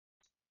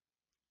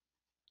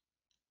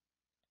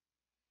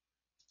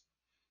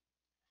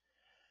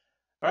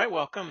All right,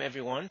 welcome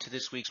everyone to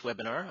this week's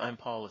webinar. I'm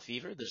Paul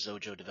Lefevre, the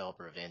Xojo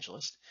Developer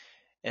Evangelist.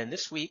 And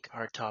this week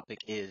our topic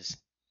is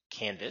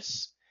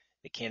Canvas,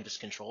 the Canvas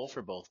control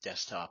for both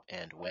desktop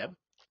and web.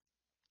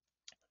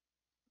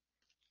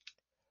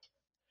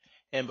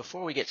 And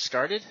before we get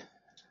started,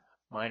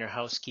 minor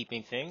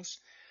housekeeping things.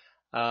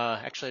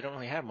 Actually, I don't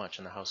really have much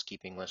on the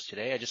housekeeping list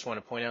today. I just want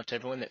to point out to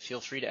everyone that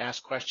feel free to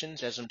ask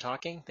questions as I'm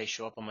talking. They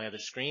show up on my other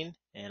screen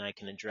and I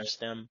can address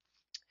them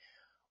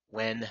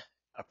when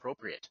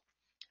appropriate.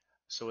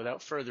 So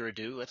without further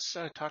ado, let's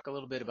talk a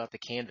little bit about the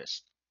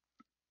Canvas.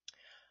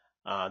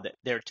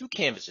 There are two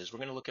canvases. We're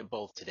going to look at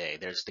both today.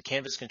 There's the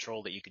canvas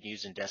control that you can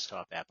use in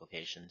desktop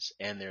applications,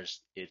 and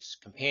there's its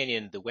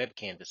companion, the web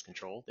canvas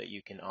control, that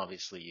you can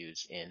obviously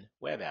use in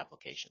web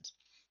applications.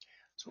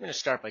 So we're going to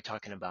start by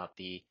talking about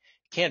the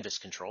canvas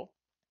control.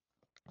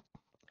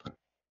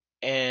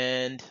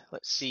 And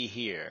let's see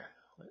here.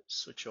 Let's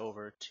switch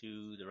over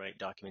to the right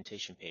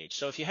documentation page.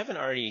 So if you haven't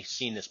already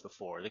seen this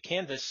before, the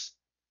canvas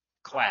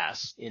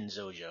class in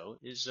Xojo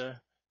is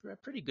a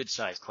pretty good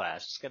sized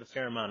class. It's got a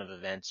fair amount of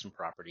events and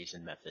properties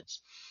and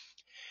methods.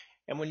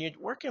 And when you're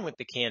working with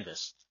the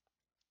canvas,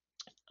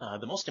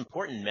 the most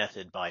important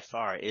method by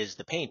far is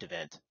the paint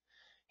event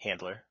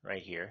handler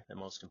right here, the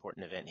most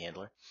important event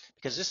handler,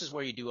 because this is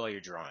where you do all your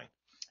drawing.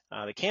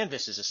 The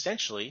canvas is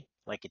essentially,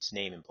 like its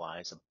name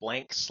implies, a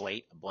blank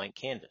slate, a blank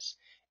canvas,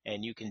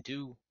 and you can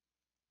do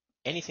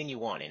anything you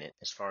want in it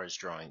as far as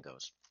drawing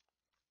goes.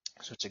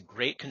 So it's a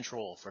great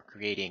control for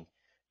creating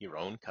your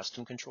own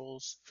custom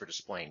controls, for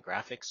displaying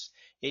graphics.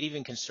 It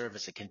even can serve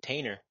as a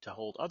container to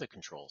hold other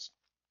controls.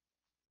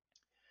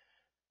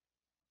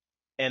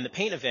 And the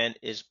paint event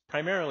is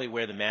primarily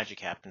where the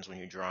magic happens when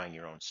you're drawing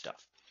your own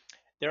stuff.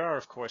 There are,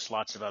 of course,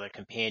 lots of other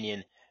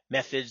companion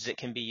methods that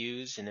can be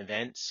used in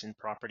events and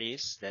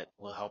properties that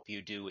will help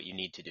you do what you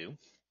need to do.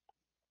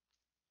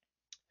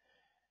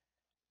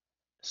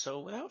 So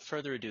without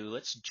further ado,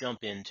 let's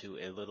jump into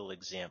a little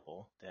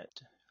example that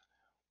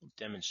will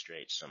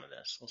demonstrate some of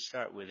this. We'll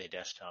start with a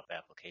desktop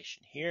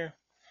application here.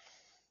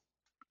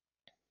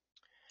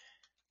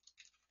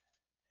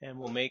 And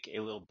we'll make a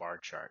little bar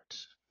chart.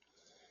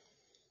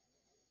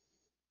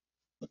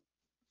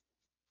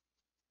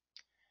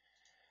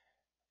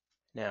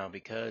 Now,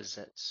 because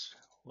that's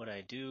what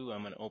I do,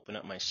 I'm going to open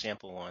up my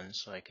sample one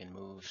so I can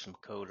move some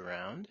code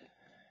around.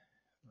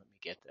 Let me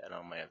get that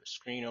on my other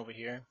screen over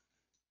here.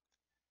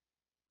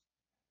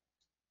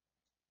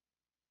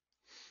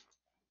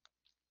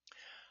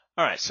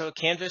 All right, so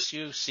Canvas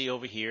you see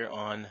over here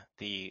on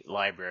the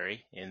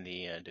library in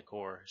the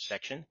decor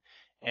section.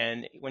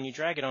 And when you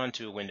drag it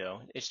onto a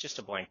window, it's just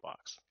a blank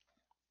box.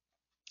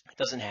 It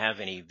doesn't have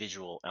any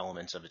visual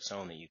elements of its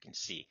own that you can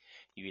see.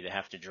 You either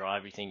have to draw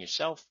everything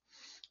yourself,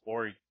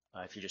 or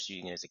if you're just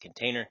using it as a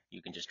container,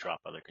 you can just drop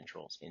other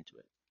controls into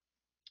it.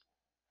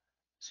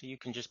 So you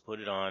can just put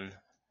it on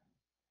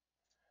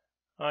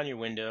your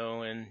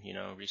window and,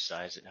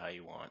 resize it how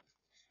you want.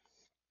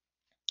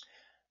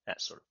 That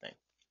sort of thing.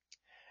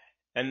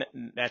 And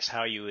that's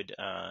how you would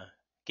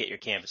get your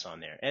canvas on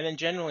there. And then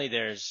generally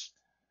there's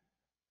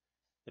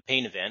the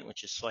paint event,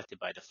 which is selected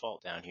by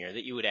default down here,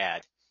 that you would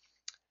add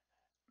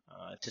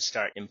to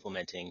start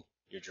implementing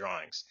your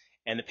drawings.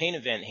 And the paint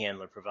event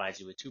handler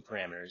provides you with two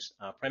parameters.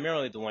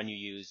 Primarily the one you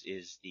use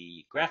is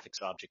the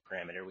graphics object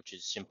parameter, which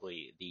is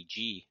simply the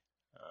G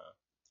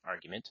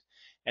argument.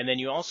 And then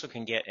you also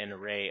can get an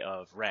array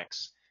of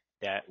recs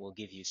that will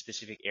give you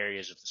specific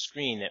areas of the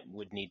screen that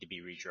would need to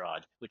be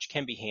redrawn, which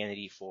can be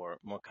handy for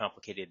more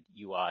complicated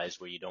UIs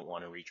where you don't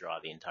want to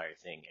redraw the entire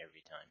thing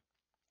every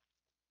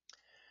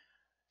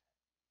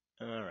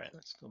time. All right,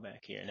 let's go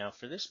back here. Now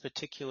for this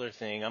particular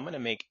thing, I'm going to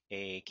make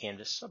a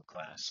canvas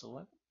subclass.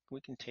 So we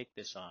can take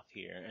this off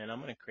here, and I'm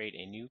going to create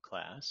a new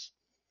class.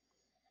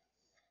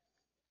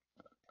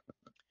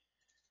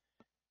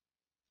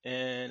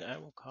 And I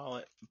will call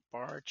it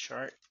bar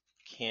chart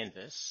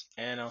canvas,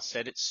 and I'll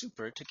set it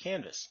super to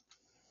canvas.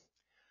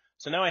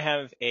 So now I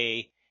have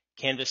a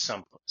canvas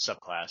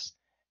subclass,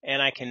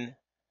 and I can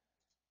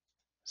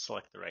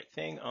select the right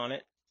thing on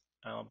it.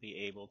 I'll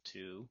be able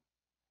to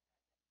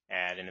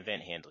add an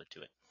event handler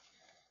to it.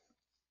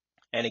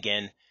 And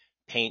again,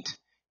 paint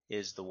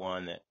is the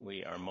one that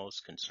we are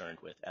most concerned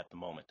with at the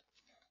moment.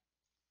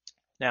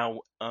 Now,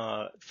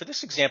 for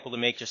this example, to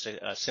make just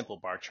a simple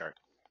bar chart,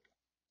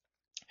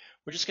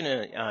 we're just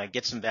going to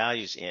get some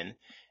values in,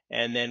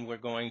 and then we're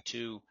going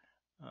to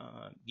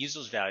use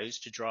those values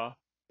to draw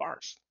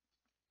bars.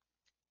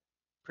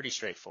 Pretty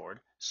straightforward.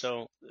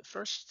 So the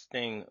first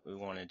thing we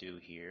want to do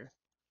here,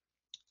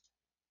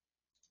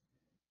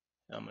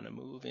 I'm going to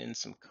move in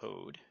some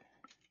code.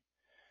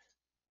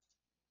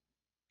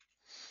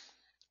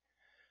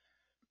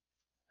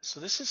 So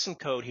this is some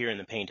code here in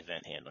the paint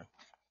event handler.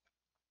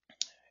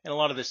 And a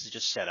lot of this is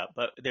just set up,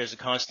 but there's a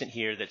constant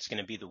here that's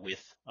going to be the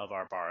width of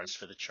our bars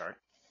for the chart.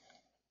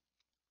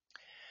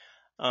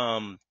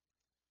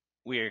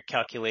 We're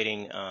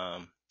calculating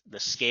the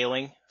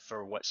scaling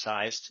for what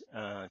size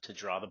to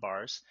draw the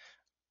bars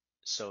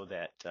so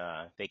that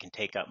they can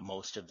take up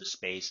most of the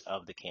space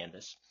of the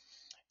canvas.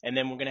 And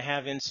then we're going to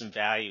have in some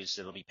values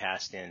that'll be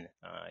passed in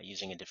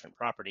using a different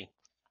property,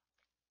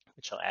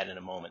 which I'll add in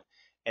a moment.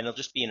 And it'll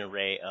just be an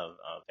array of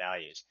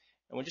values.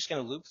 And we're just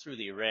going to loop through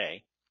the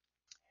array,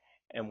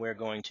 and we're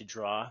going to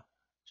draw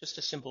just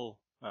a simple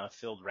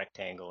filled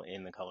rectangle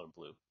in the color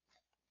blue,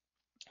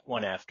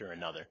 one after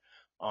another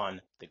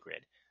on the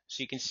grid.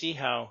 So you can see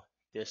how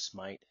this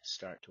might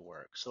start to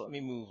work. So let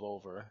me move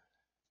over.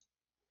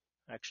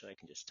 Actually, I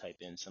can just type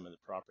in some of the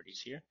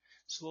properties here.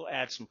 So we'll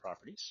add some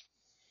properties.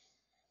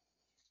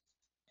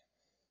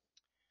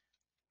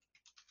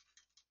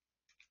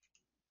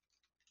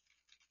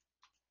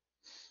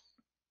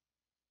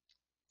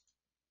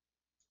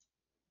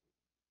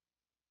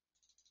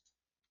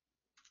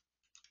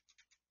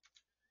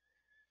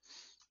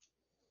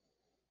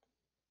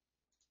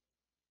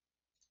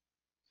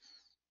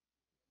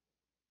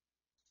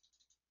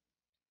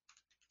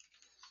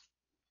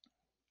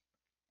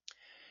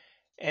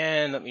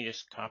 And let me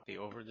just copy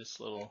over this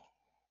little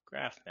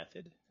graph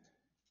method.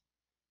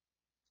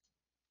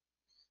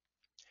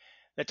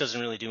 That doesn't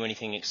really do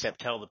anything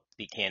except tell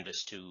the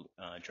canvas to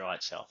draw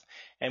itself.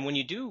 And when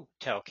you do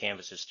tell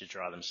canvases to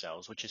draw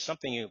themselves, which is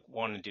something you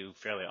want to do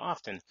fairly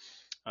often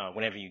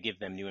whenever you give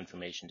them new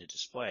information to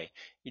display,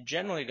 you're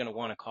generally going to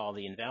want to call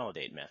the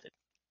invalidate method.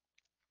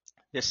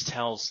 This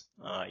tells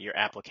your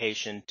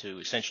application to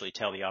essentially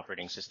tell the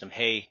operating system,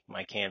 hey,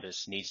 my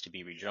canvas needs to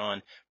be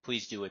redrawn.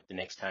 Please do it the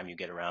next time you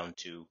get around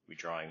to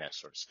redrawing that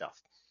sort of stuff.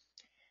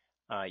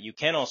 You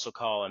can also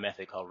call a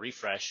method called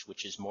refresh,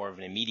 which is more of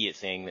an immediate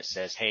thing that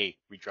says, hey,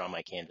 redraw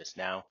my canvas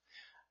now.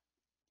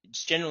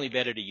 It's generally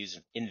better to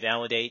use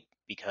invalidate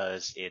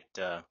because it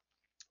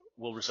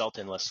will result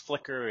in less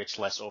flicker. It's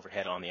less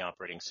overhead on the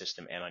operating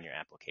system and on your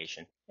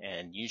application.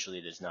 And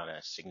usually there's not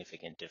a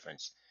significant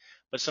difference.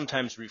 But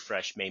sometimes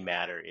refresh may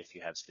matter if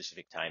you have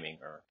specific timing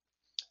or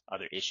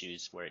other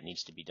issues where it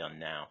needs to be done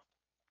now.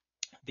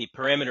 The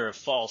parameter of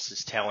false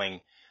is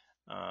telling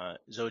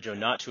Xojo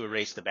not to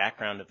erase the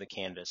background of the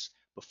canvas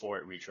before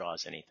it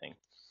redraws anything,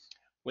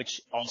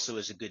 which also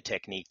is a good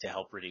technique to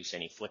help reduce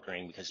any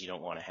flickering because you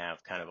don't want to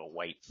have kind of a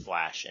white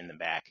flash in the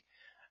back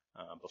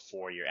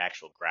before your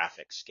actual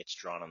graphics gets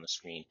drawn on the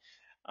screen.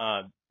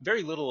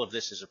 Very little of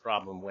this is a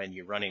problem when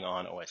you're running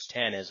on OS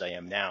 10 as I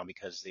am now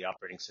because the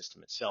operating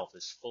system itself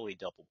is fully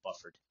double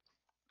buffered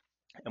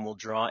and will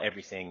draw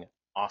everything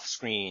off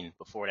screen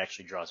before it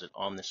actually draws it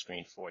on the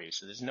screen for you.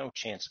 So there's no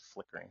chance of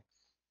flickering.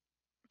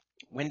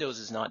 Windows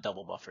is not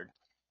double buffered.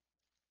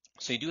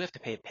 So you do have to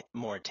pay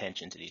more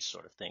attention to these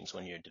sort of things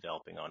when you're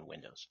developing on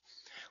Windows.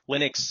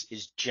 Linux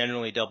is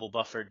generally double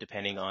buffered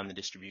depending on the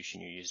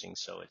distribution you're using,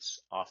 so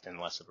it's often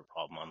less of a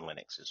problem on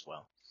Linux as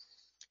well.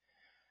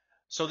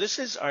 So this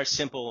is our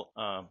simple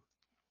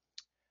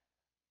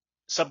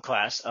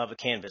subclass of a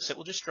canvas that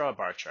will just draw a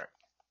bar chart.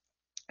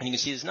 And you can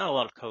see there's not a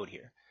lot of code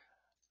here,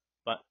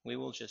 but we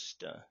will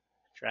just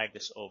drag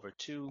this over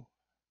to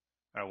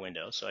our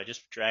window. So I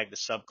just drag the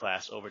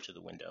subclass over to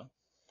the window.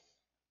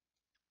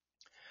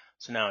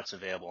 So now it's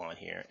available on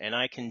here, and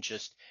I can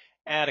just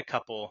add a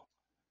couple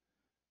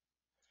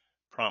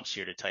prompts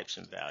here to type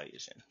some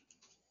values in.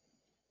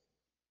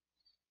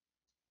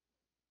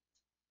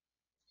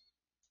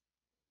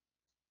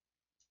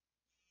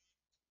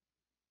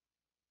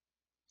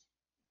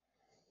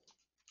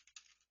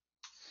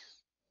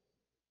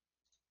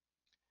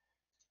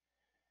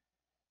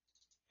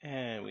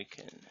 And we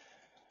can,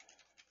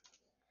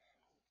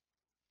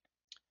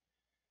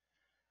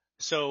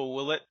 so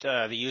we'll let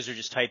the user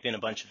just type in a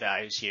bunch of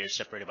values here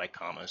separated by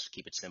commas,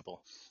 keep it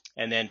simple,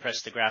 and then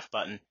press the graph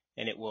button,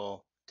 and it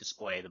will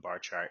display the bar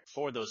chart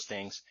for those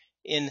things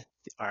in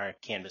our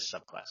canvas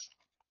subclass.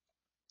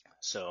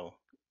 So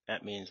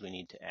that means we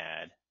need to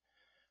add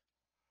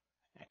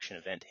action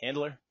event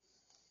handler.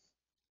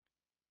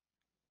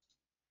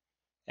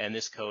 And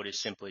this code is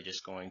simply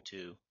just going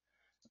to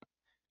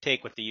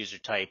take what the user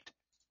typed,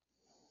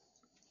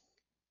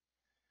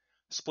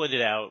 split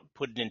it out,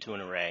 put it into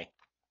an array,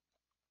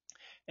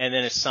 and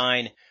then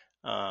assign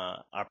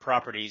our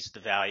properties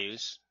the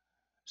values.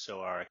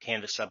 So our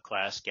canvas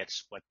subclass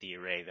gets what the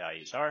array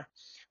values are.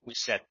 We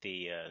set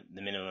the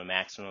minimum and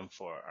maximum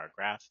for our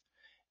graph,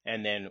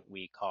 and then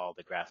we call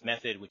the graph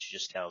method, which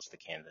just tells the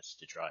canvas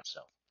to draw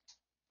itself.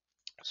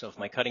 So if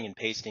my cutting and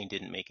pasting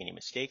didn't make any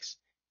mistakes,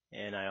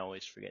 and I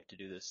always forget to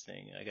do this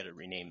thing, I got to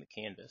rename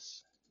the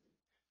canvas.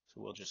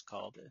 So we'll just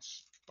call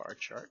this bar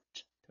chart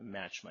to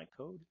match my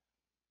code.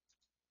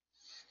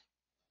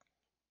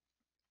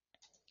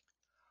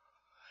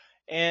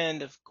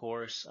 And of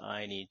course,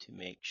 I need to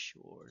make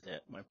sure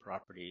that my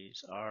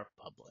properties are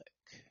public.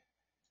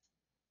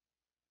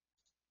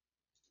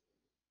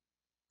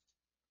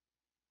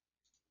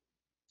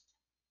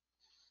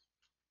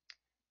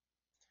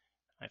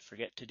 I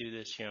forget to do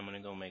this here. I'm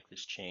going to go make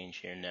this change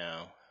here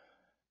now.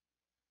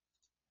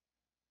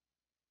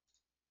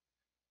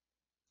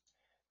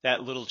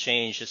 That little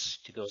change,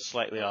 just to go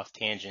slightly off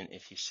tangent,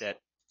 if you set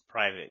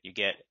private, you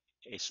get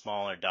a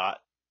smaller dot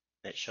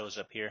that shows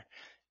up here.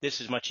 This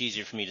is much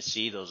easier for me to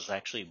see. Those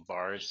actually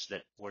bars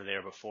that were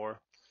there before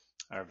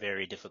are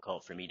very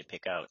difficult for me to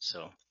pick out.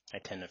 So I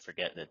tend to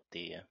forget that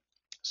the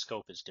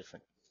scope is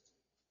different.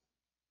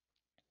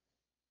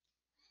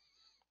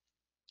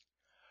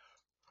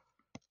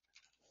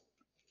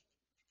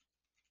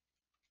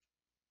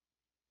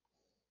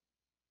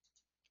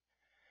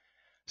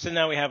 So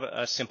now we have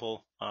a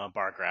simple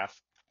bar graph.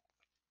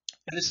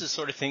 And this is the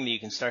sort of thing that you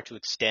can start to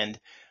extend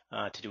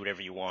to do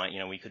whatever you want.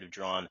 We could have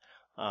drawn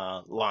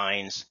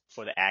lines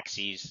for the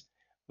axes.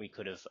 We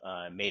could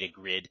have made a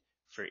grid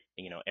for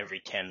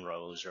every 10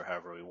 rows or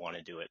however we want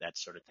to do it, that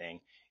sort of thing.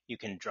 You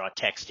can draw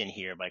text in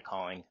here by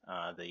calling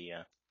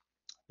the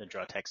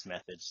draw text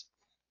methods.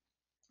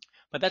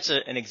 But that's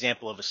an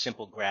example of a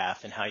simple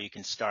graph and how you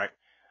can start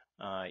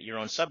your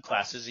own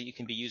subclasses that you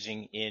can be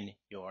using in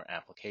your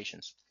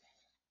applications.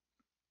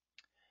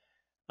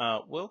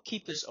 We'll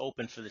keep this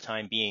open for the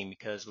time being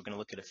because we're going to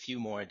look at a few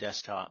more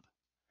desktop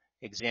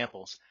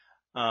examples.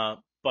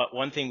 But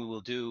one thing we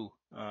will do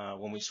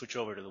when we switch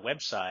over to the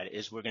website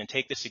is we're going to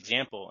take this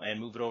example and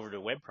move it over to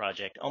a web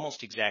project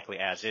almost exactly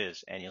as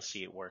is, and you'll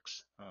see it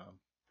works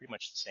pretty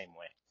much the same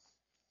way.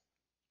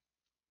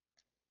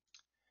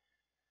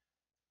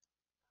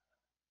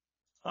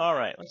 All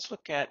right, let's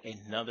look at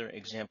another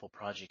example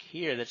project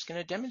here that's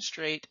going to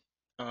demonstrate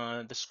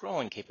the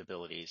scrolling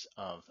capabilities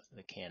of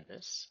the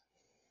canvas.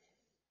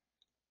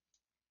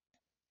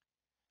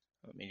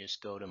 Let me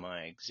just go to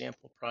my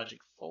example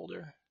project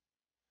folder.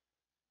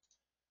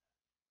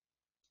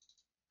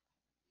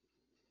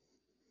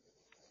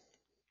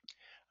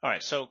 All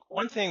right, so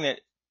one thing that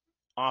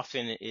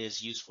often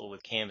is useful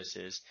with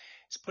canvases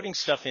is putting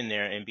stuff in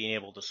there and being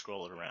able to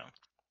scroll it around.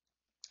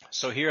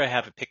 So here I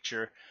have a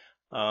picture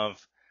of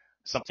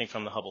something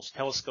from the Hubble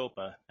telescope,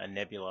 a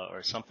nebula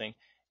or something,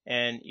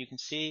 and you can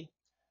see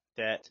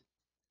that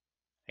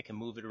I can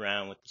move it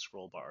around with the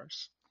scroll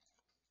bars.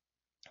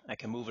 I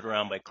can move it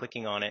around by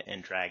clicking on it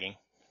and dragging,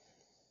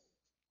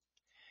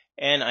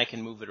 and I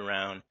can move it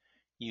around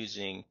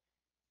using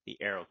the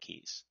arrow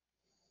keys.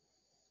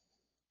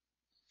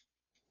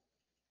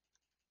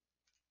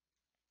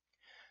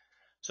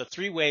 So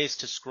 3 ways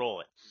to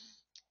scroll it.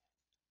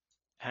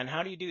 And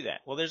how do you do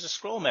that? Well, there's a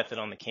scroll method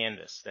on the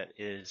canvas that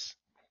is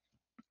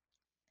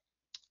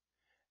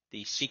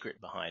the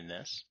secret behind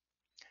this.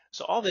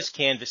 So all this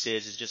canvas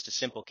is just a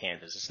simple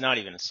canvas. It's not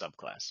even a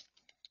subclass.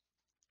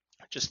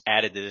 I just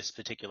added to this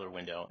particular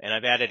window, and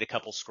I've added a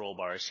couple scroll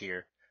bars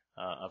here,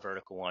 a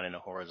vertical one and a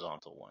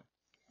horizontal one.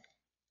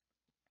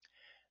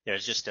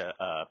 There's just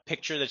a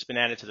picture that's been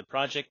added to the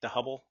project, the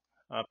Hubble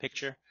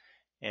picture.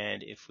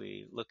 And if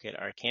we look at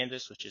our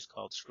canvas, which is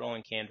called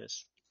scrolling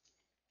canvas,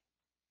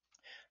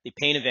 the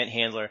pane event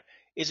handler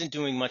isn't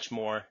doing much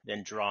more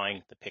than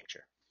drawing the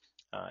picture.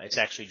 It's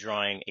actually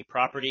drawing a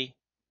property,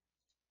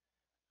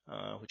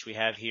 which we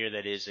have here,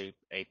 that is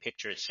a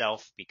picture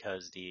itself,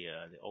 because the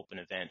open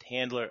event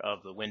handler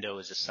of the window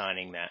is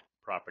assigning that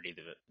property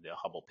the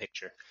Hubble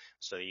picture,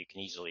 so you can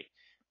easily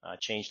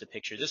change the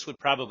picture. This would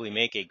probably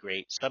make a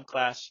great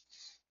subclass,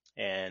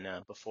 and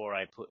before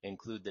I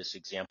include this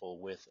example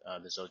with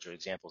the Xojo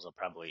examples, I'll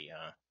probably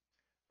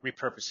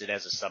repurpose it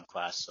as a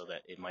subclass so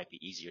that it might be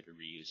easier to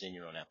reuse in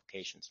your own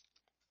applications.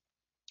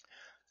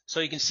 So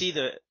you can see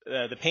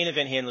the pane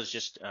event handler is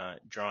just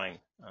drawing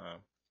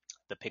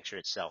the picture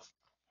itself.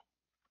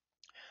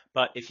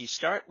 But if you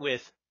start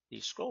with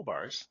these scroll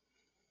bars,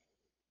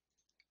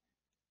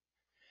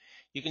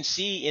 you can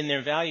see in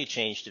their value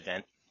changed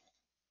event,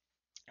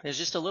 there's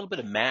just a little bit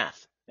of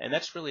math, and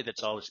that's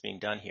all that's being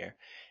done here.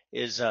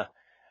 Is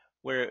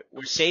we're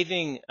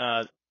saving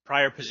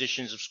prior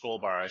positions of scroll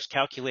bars,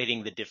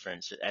 calculating the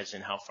difference, as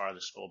in how far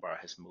the scroll bar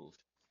has moved,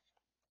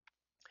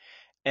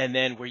 and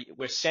then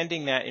we're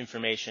sending that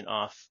information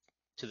off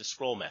to the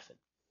scroll method,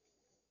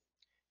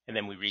 and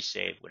then we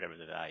resave whatever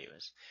the value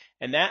is.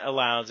 And that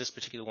allows, this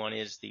particular one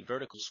is the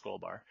vertical scroll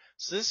bar.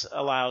 So this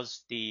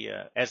allows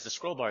as the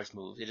scroll bars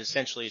move, it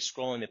essentially is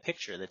scrolling the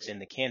picture that's in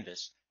the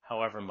canvas,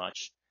 however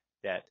much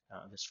that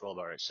the scroll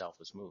bar itself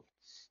was moved.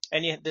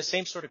 And yet the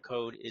same sort of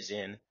code is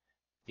in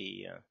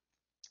the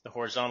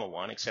horizontal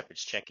one, except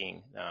it's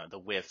checking the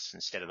widths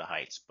instead of the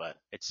heights, but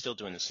it's still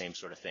doing the same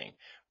sort of thing,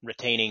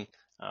 retaining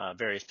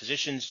various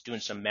positions,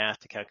 doing some math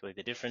to calculate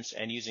the difference,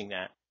 and using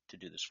that to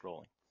do the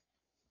scrolling.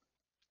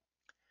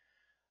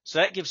 So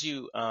that gives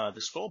you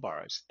the scroll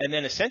bars. And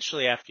then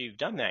essentially after you've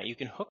done that, you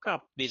can hook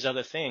up these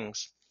other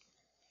things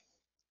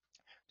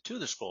to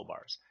the scroll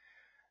bars.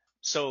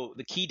 So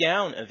the key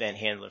down event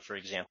handler, for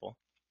example,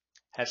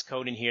 has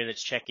code in here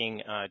that's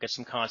checking, got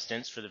some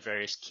constants for the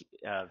various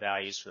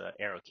values for the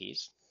arrow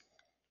keys.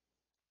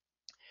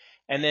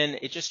 And then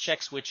it just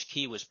checks which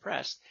key was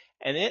pressed,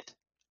 and it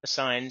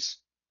assigns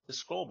the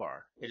scroll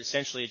bar. It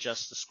essentially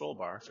adjusts the scroll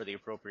bar for the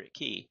appropriate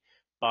key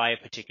by a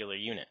particular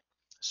unit.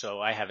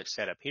 So I have it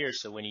set up here,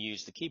 so when you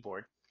use the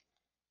keyboard,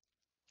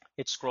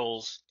 it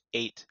scrolls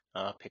 8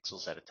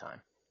 pixels at a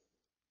time.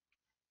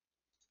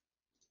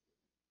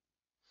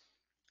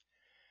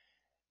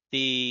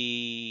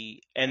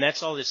 And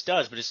that's all this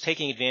does, but it's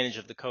taking advantage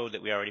of the code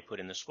that we already put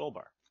in the scroll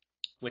bar,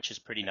 which is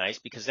pretty nice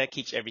because that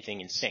keeps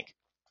everything in sync.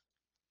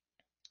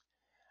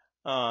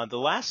 The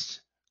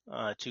last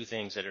 2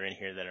 things that are in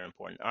here that are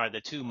important are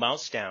the 2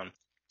 mouse down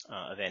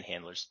event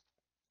handlers.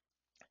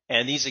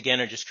 And these again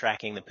are just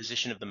tracking the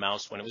position of the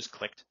mouse when it was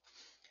clicked.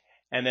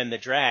 And then the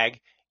drag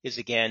is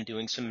again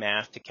doing some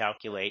math to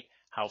calculate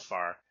how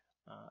far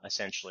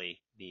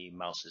essentially the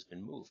mouse has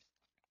been moved.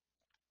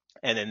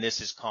 And then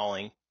this is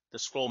calling the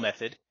scroll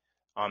method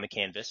on the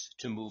canvas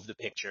to move the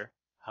picture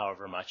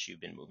however much you've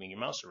been moving your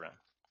mouse around.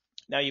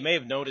 Now you may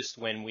have noticed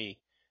when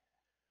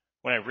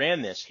I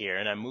ran this here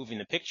and I'm moving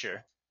the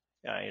picture,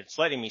 it's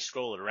letting me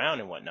scroll it around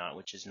and whatnot,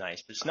 which is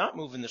nice, but it's not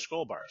moving the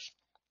scroll bars,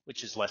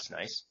 which is less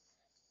nice.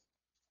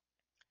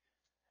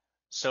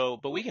 So,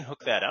 but we can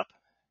hook that up.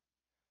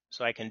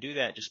 So I can do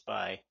that just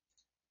by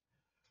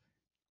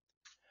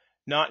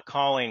not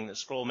calling the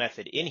scroll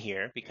method in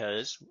here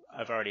because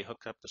I've already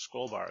hooked up the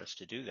scroll bars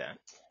to do that.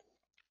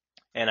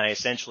 And I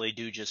essentially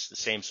do just the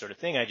same sort of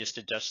thing. I just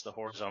adjust the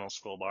horizontal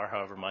scroll bar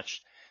however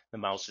much the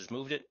mouse has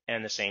moved it,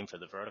 and the same for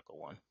the vertical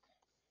one.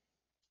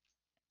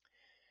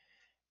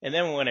 And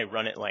then when I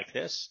run it like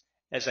this,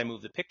 as I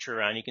move the picture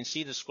around, you can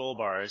see the scroll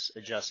bars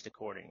adjust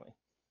accordingly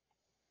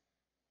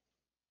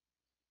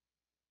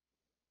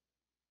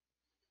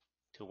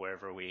to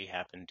wherever we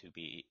happen to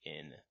be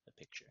in the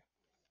picture.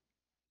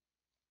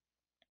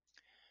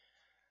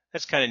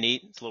 That's kind of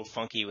neat. It's a little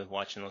funky with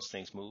watching those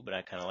things move, but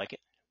I kind of like it.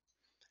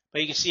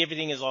 But you can see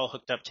everything is all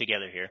hooked up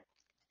together here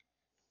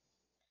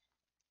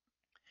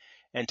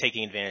and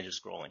taking advantage of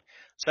scrolling.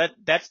 So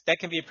that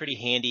can be a pretty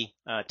handy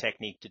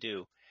technique to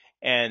do.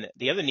 And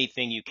the other neat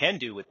thing you can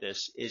do with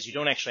this is you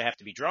don't actually have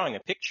to be drawing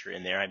a picture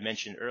in there. I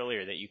mentioned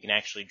earlier that you can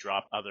actually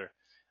drop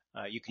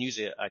you can use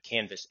a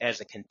canvas as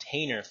a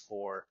container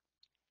for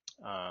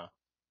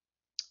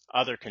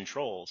other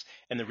controls.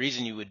 And the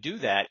reason you would do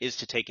that is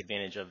to take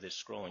advantage of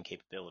this scrolling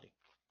capability.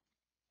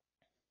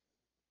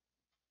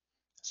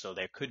 So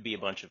there could be a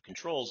bunch of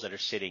controls that are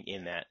sitting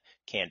in that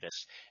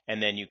canvas.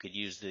 And then you could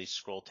use these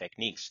scroll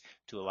techniques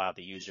to allow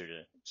the user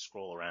to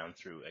scroll around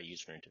through a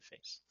user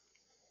interface.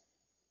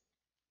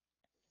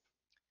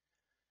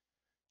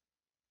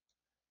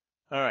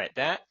 All right,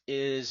 that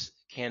is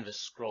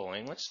canvas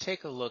scrolling. Let's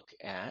take a look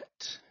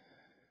at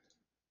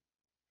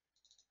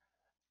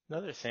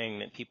another thing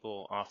that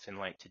people often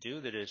like to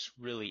do that is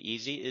really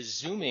easy is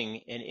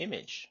zooming an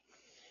image.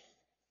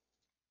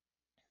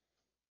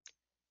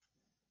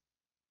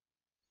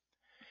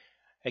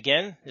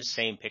 Again, the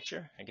same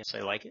picture. I guess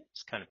I like it.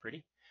 It's kind of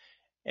pretty.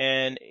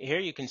 And here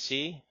you can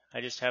see I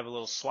just have a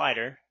little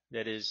slider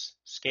that is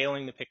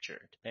scaling the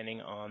picture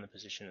depending on the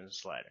position of the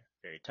slider.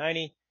 Very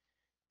tiny,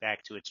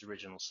 back to its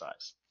original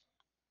size.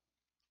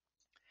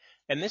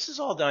 And this is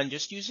all done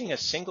just using a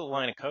single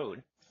line of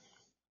code,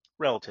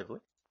 relatively.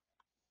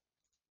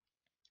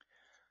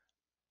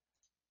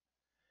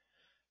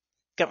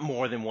 Got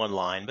more than one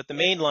line, but the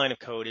main line of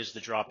code is the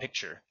draw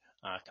picture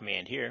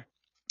command here,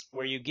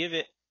 where you give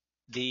it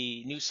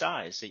the new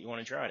size that you want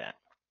to draw it at.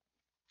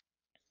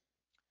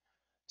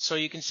 So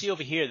you can see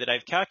over here that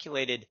I've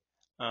calculated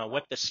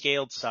what the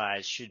scaled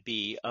size should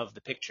be of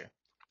the picture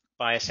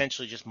by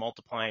essentially just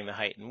multiplying the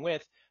height and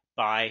width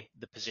by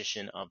the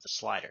position of the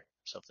slider.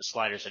 So if the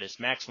slider is at its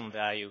maximum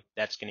value,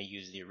 that's going to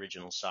use the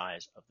original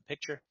size of the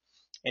picture.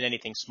 And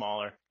anything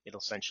smaller, it'll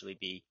essentially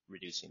be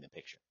reducing the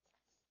picture.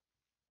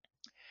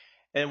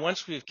 And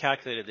once we've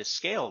calculated this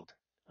scaled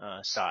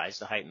size,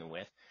 the height and the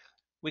width,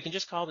 we can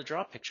just call the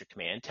draw picture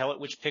command, tell it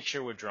which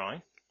picture we're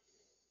drawing,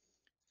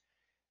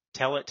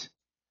 tell it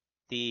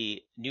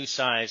the new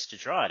size to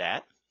draw it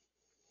at,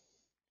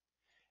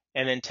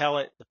 and then tell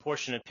it the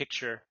portion of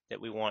picture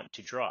that we want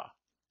to draw.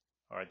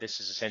 Or this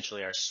is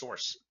essentially our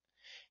source.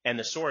 And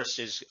the source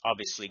is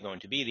obviously going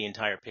to be the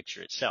entire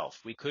picture itself.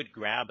 We could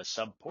grab a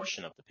sub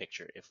portion of the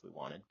picture if we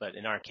wanted, but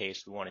in our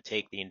case, we want to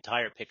take the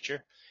entire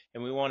picture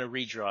and we want to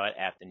redraw it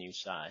at the new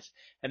size.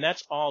 And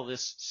that's all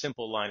this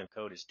simple line of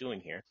code is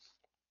doing here.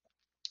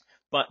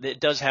 But it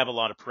does have a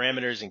lot of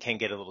parameters and can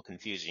get a little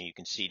confusing. You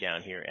can see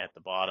down here at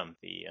the bottom,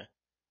 if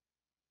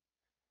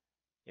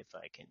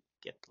I can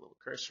get the little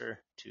cursor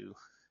to,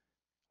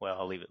 well,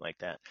 I'll leave it like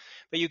that.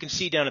 But you can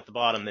see down at the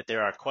bottom that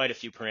there are quite a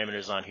few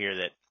parameters on here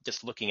that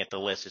just looking at the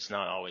list, it's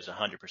not always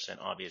 100%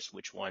 obvious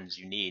which ones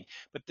you need.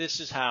 But this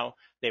is how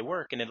they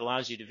work, and it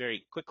allows you to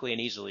very quickly and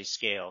easily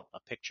scale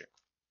a picture.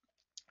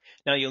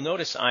 Now you'll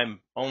notice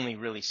I'm only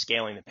really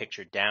scaling the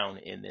picture down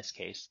in this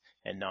case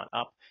and not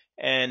up.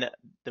 And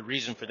the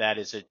reason for that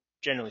is that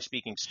generally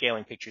speaking,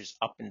 scaling pictures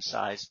up in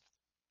size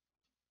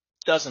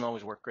doesn't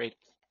always work great.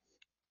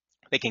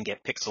 They can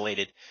get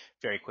pixelated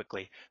very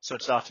quickly. So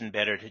it's often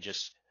better to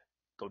just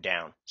go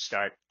down,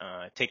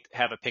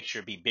 have a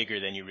picture be bigger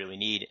than you really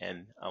need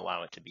and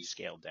allow it to be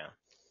scaled down.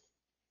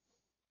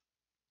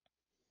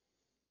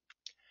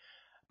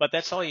 But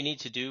that's all you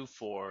need to do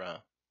for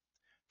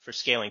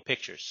scaling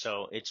pictures.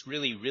 So it's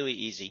really, really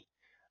easy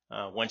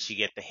once you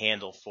get the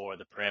handle for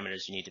the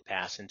parameters you need to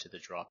pass into the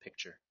draw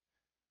picture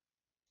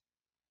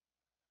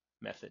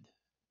method.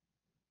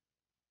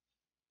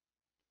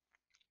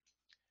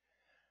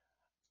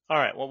 All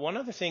right, well, one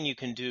other thing you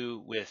can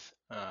do with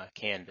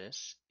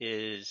Canvas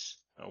is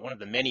one of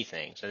the many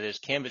things. So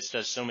Canvas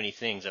does so many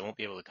things, I won't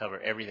be able to cover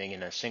everything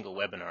in a single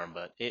webinar,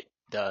 but it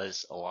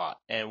does a lot.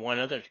 And one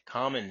other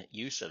common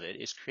use of it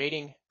is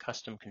creating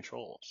custom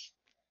controls.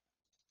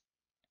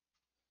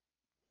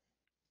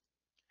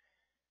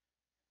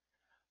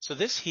 So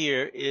this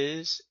here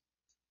is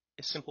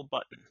a simple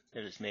button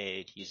that is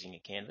made using a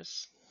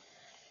canvas.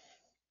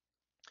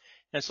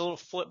 And it's a little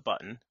flip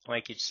button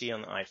like you'd see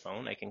on the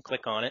iPhone. I can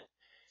click on it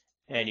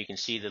and you can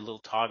see the little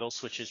toggle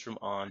switches from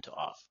on to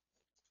off.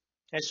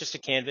 And it's just a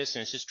canvas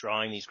and it's just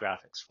drawing these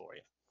graphics for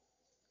you.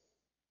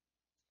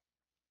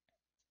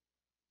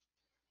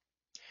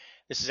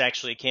 This is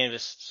actually a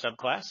canvas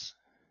subclass.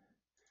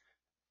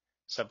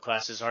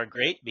 Subclasses are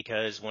great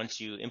because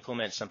once you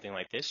implement something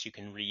like this, you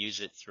can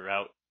reuse it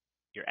throughout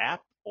your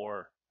app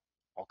or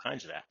all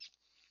kinds of apps.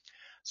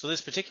 So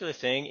this particular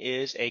thing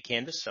is a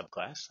canvas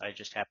subclass. I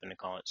just happen to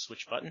call it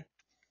switch button.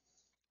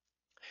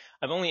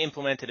 I've only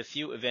implemented a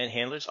few event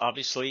handlers.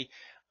 Obviously,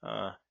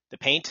 the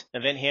paint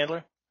event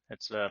handler,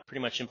 that's pretty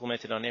much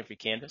implemented on every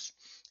canvas.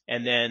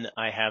 And then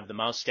I have the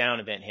mouse down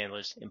event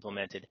handlers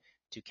implemented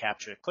to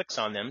capture clicks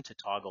on them to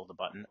toggle the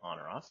button on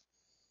or off.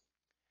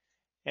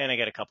 And I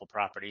get a couple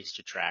properties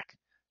to track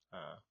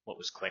what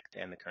was clicked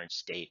and the current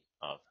state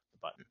of the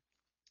button.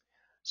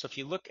 So if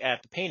you look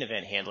at the paint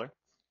event handler,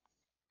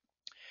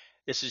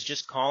 this is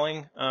just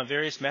calling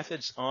various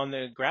methods on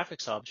the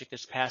graphics object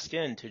that's passed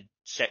in to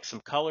set some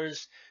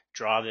colors,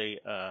 draw the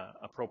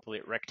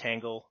appropriate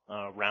rectangle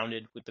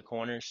rounded with the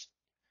corners.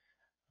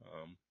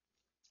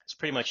 That's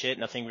pretty much it.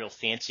 Nothing real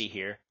fancy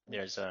here.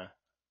 There's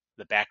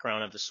the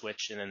background of the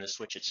switch and then the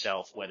switch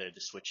itself, whether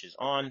the switch is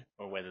on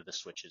or whether the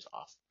switch is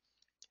off.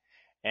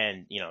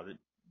 And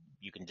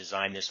you can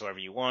design this however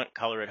you want,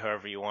 color it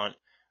however you want.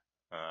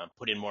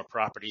 Put in more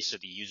properties so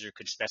the user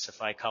could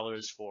specify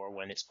colors for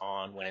when it's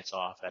on, when it's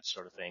off, that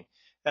sort of thing.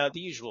 The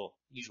usual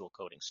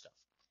coding stuff.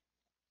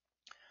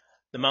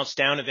 The mouse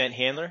down event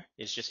handler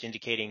is just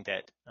indicating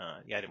that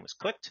the item was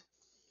clicked.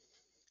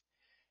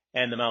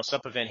 And the mouse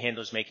up event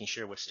handler is making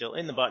sure we're still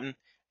in the button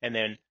and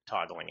then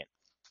toggling it.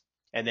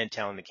 And then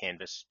telling the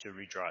canvas to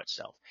redraw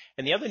itself.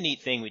 And the other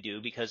neat thing we do,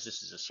 because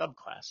this is a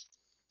subclass,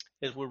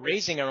 is we're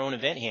raising our own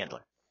event handler.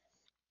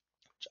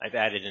 I've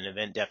added an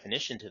event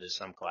definition to this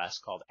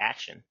subclass called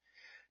action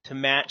to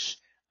match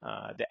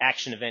the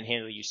action event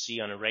handler you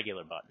see on a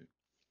regular button.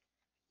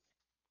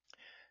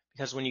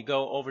 Because when you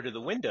go over to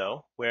the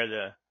window where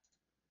the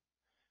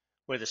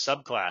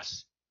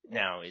subclass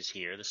now is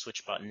here, the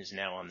switch button is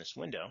now on this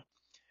window,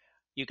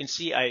 you can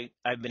see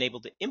I've been able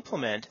to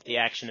implement the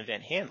action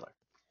event handler.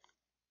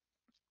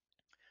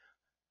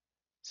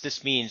 So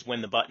this means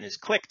when the button is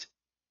clicked,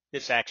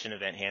 this action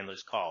event handler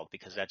is called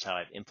because that's how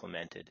I've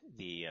implemented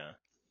the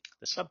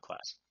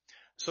subclass.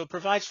 So it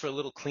provides for a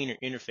little cleaner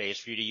interface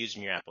for you to use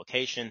in your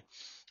application,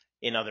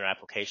 in other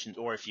applications,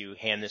 or if you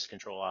hand this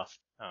control off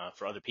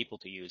for other people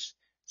to use,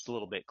 it's a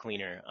little bit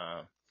cleaner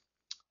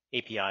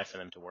API for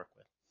them to work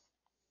with.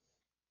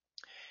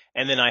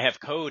 And then I have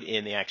code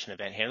in the action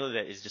event handler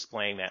that is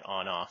displaying that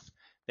on-off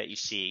that you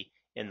see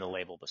in the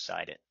label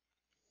beside it.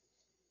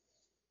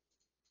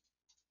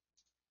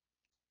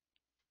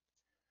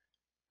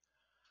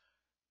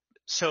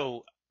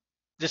 So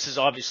this is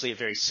obviously a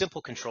very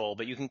simple control,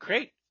 but you can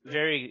create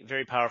very,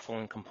 very powerful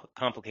and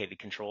complicated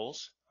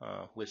controls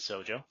with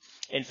Xojo.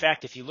 In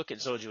fact, if you look at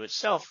Xojo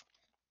itself,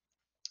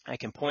 I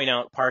can point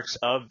out parts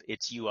of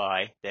its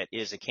UI that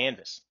is a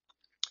canvas.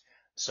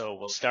 So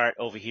we'll start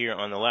over here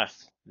on the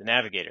left. The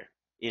navigator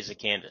is a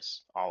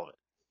canvas, all of it.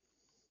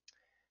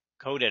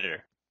 Code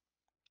editor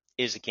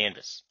is a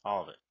canvas,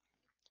 all of it.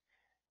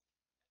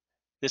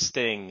 This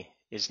thing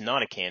is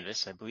not a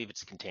canvas. I believe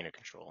it's a container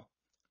control.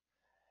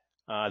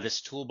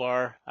 This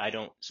toolbar, I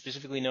don't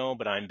specifically know,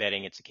 but I'm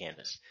betting it's a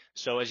canvas.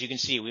 So as you can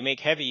see, we make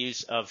heavy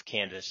use of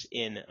canvas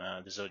in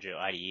the Xojo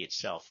IDE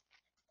itself.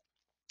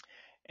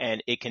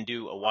 And it can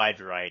do a wide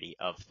variety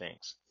of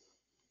things.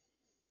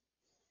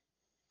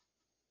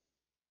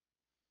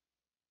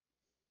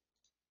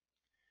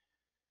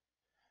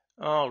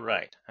 All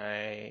right,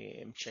 I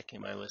am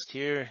checking my list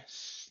here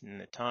in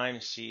the time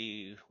to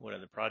see what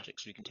other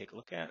projects we can take a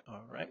look at.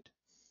 All right.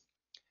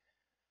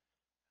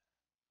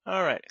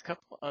 All right, a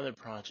couple other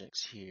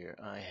projects here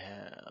I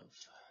have.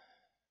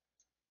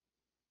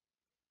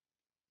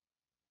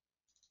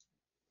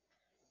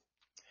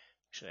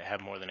 Actually, I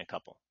have more than a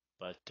couple,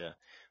 but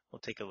we'll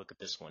take a look at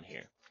this one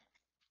here.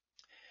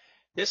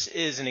 This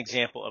is an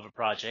example of a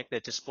project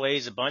that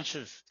displays a bunch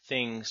of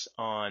things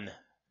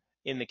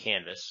in the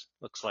canvas.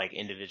 Looks like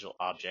individual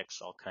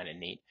objects, all kind of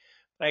neat.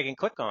 But I can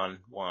click on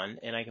one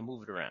and I can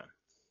move it around,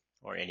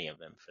 or any of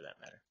them for that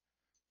matter.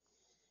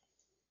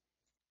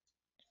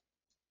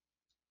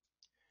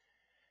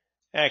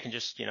 And I can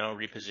just,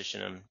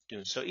 reposition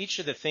them. So each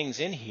of the things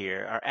in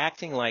here are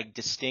acting like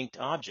distinct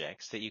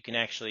objects that you can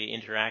actually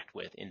interact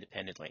with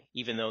independently,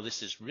 even though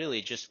this is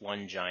really just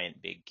one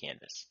giant big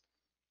canvas.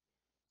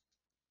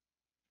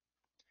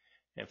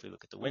 And if we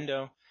look at the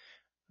window,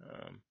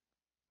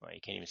 well,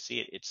 you can't even see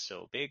it. It's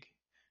so big.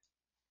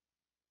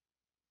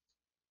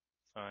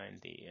 Find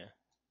the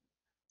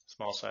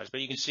small size, but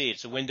you can see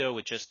it's a window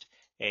with just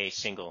a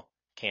single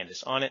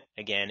canvas on it.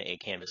 Again, a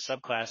canvas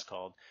subclass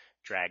called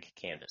drag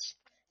canvas.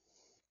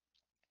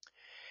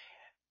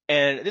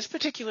 And this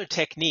particular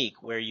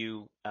technique where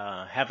you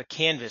have a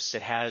canvas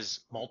that has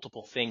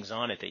multiple things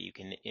on it that you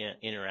can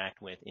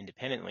interact with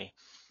independently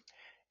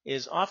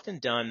is often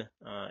done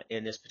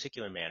in this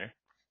particular manner.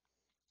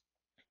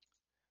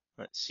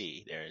 Let's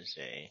see,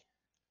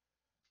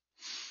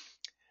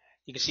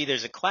 you can see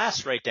there's a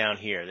class right down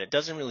here that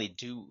doesn't really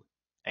do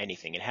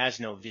anything. It has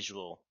no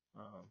visual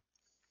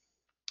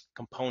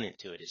component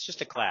to it. It's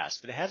just a class,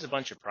 but it has a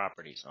bunch of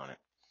properties on it.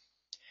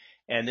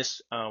 And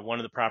this one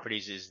of the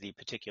properties is the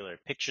particular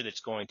picture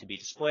that's going to be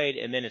displayed,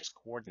 and then its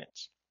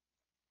coordinates.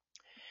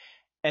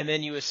 And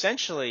then you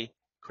essentially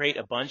create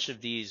a bunch of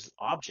these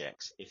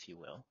objects, if you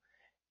will,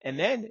 and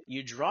then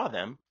you draw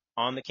them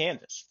on the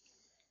canvas.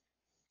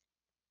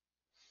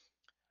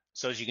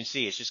 So as you can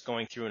see, it's just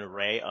going through an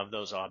array of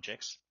those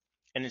objects,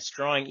 and it's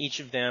drawing each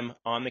of them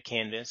on the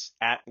canvas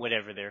at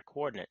whatever their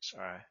coordinates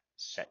are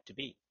set to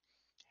be.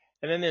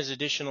 And then there's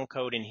additional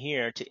code in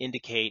here to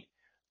indicate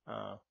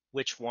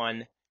which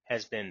one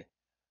has been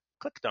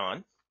clicked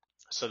on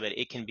so that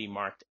it can be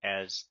marked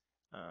as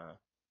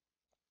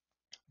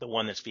the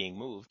one that's being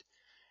moved.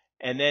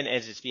 And then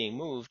as it's being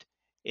moved,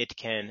 it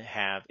can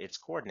have its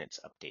coordinates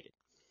updated.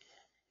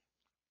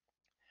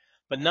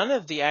 But none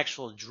of the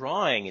actual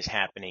drawing is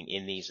happening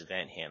in these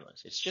event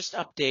handlers. It's just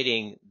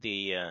updating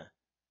the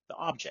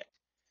object.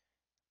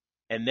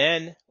 And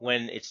then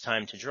when it's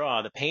time to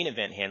draw, the paint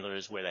event handler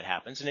is where that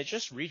happens, and it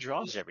just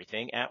redraws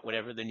everything at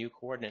whatever the new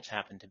coordinates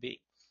happen to be.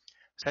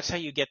 So that's how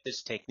you get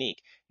this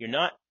technique. You're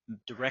not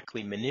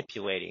directly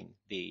manipulating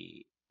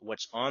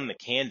what's on the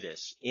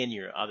canvas in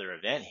your other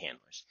event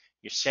handlers.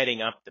 You're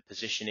setting up the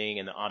positioning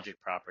and the object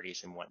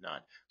properties and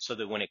whatnot so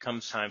that when it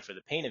comes time for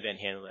the paint event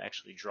handler to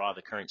actually draw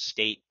the current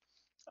state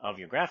of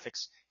your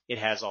graphics, it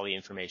has all the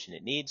information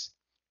it needs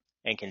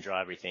and can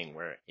draw everything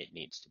where it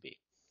needs to be.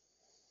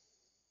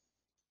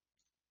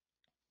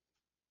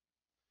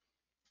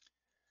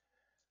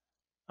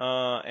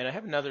 And I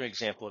have another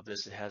example of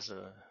this that has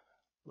a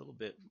little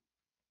bit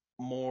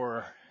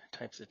more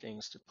types of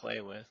things to play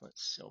with.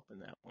 Let's open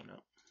that one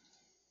up.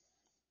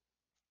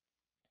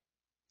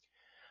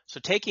 So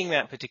taking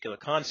that particular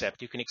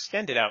concept, you can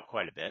extend it out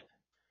quite a bit.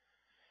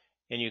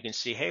 And you can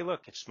see, hey,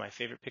 look, it's my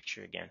favorite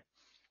picture again.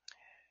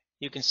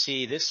 You can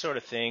see this sort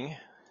of thing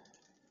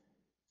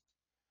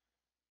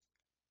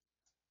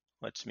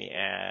lets me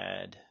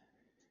add.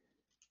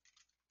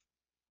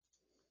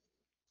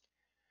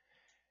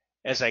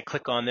 As I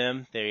click on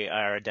them, they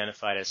are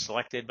identified as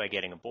selected by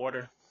getting a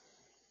border.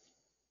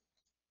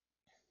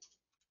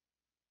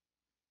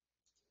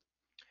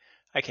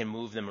 I can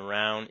move them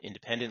around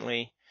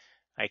independently.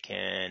 I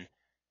can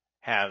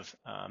have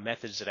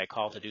methods that I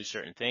call to do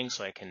certain things.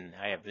 So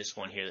I have this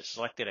one here that's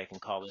selected. I can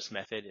call this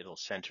method. It'll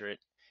center it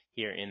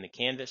here in the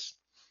canvas.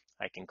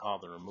 I can call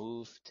the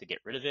remove to get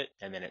rid of it,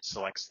 and then it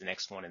selects the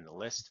next one in the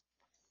list.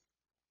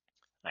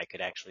 I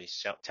could actually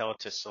tell it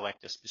to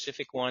select a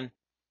specific one.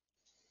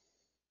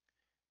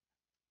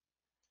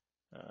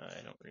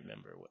 I don't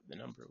remember what the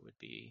number would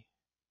be.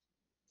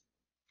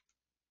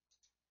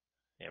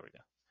 There we go.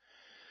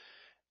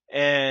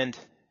 And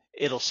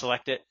it'll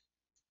select it.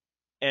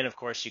 And of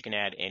course, you can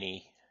add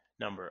any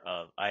number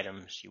of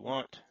items you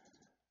want.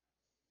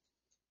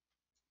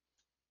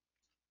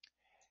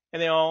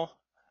 And they all,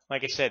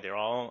 like I said, they're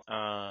all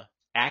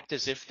act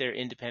as if they're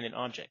independent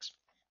objects.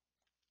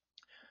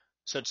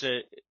 So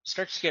it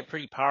starts to get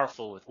pretty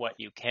powerful with what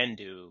you can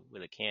do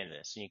with a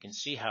canvas. And you can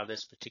see how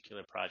this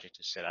particular project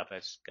is set up.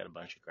 It's got a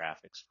bunch of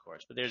graphics, of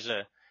course, but there's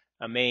a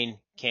main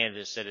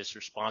canvas that is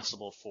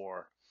responsible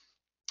for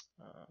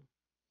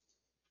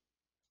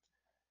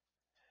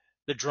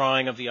the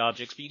drawing of the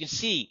objects. But you can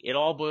see it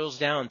all boils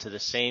down to the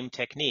same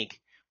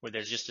technique where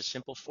there's just a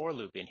simple for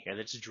loop in here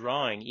that's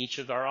drawing each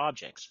of our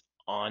objects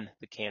on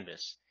the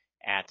canvas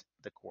at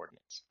the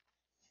coordinates.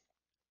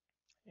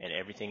 And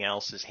everything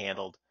else is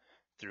handled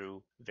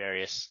through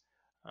various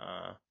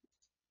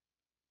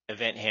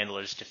event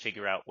handlers to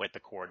figure out what the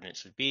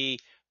coordinates would be,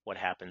 what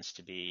happens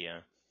to be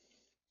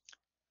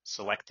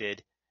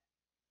selected,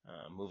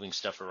 moving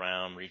stuff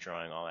around,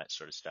 redrawing, all that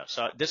sort of stuff.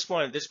 So this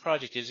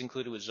project is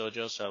included with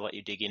Xojo, so I'll let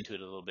you dig into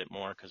it a little bit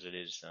more because it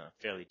is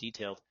fairly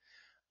detailed.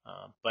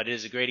 But it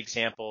is a great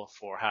example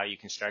for how you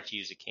can start to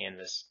use a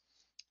canvas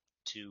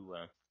to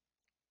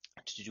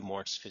do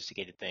more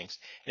sophisticated things.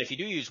 And if you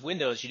do use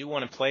Windows, you do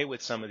want to play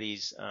with some of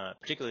these,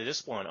 particularly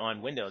this one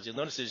on Windows. You'll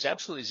notice there's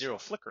absolutely zero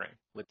flickering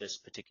with this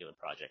particular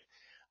project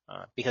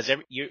because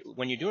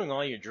when you're doing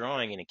all your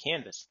drawing in a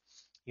canvas,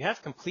 you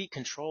have complete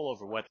control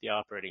over what the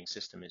operating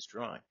system is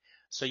drawing.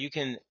 So you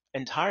can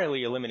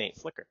entirely eliminate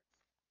flicker.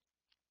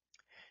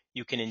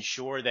 You can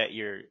ensure that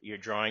you're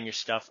drawing your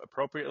stuff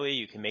appropriately.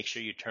 You can make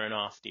sure you turn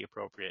off the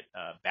appropriate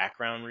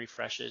background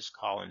refreshes,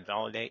 call and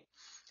validate,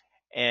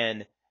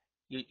 and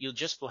you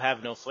just will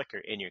have no flicker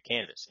in your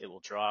canvas. It will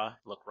draw,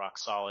 look rock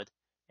solid,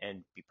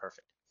 and be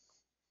perfect.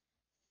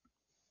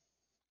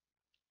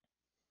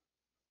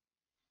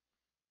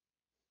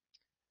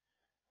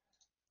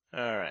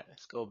 All right,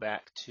 let's go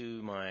back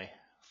to my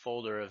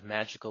folder of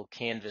magical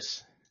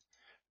canvas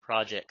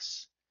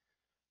projects.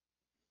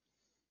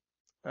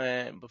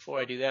 Before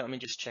I do that, let me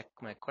just check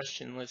my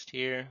question list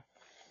here.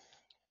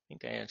 I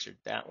think I answered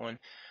that one.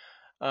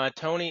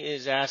 Tony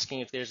is asking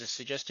if there's a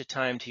suggested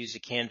time to use a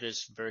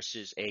canvas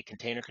versus a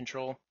container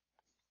control.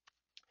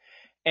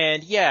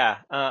 And yeah,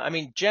 I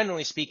mean,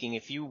 generally speaking,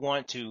 if you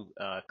want to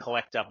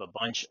collect up a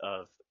bunch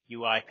of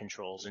UI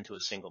controls into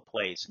a single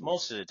place,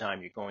 most of the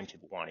time you're going to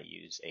want to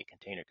use a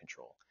container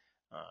control.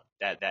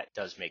 That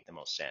does make the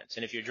most sense.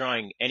 And if you're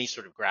drawing any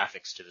sort of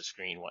graphics to the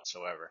screen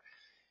whatsoever,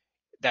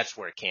 that's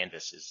where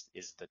canvas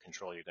is the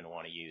control you're going to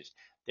want to use.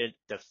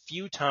 The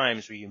few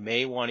times where you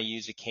may want to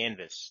use a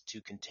canvas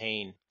to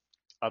contain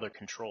other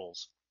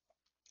controls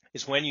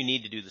is when you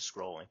need to do the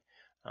scrolling.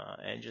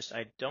 And just,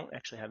 I don't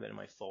actually have that in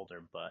my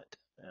folder, but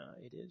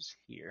it is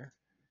here.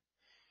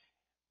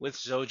 With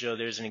Xojo,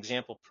 there's an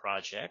example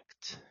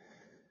project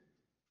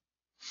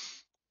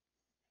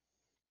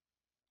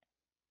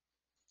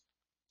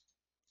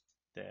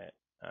that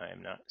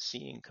I'm not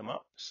seeing come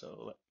up.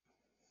 So,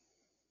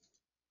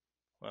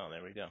 well,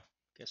 there we go.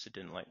 Guess it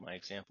didn't like my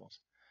examples.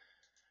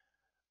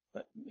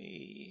 Let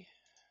me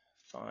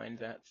find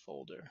that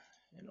folder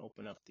and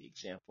open up the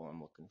example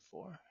I'm looking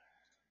for.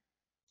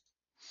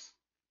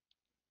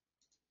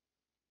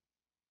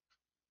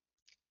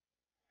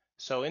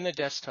 So in the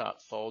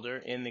desktop folder,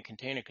 in the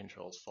container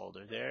controls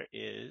folder, there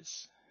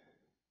is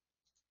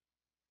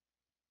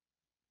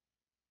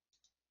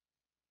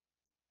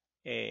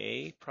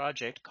a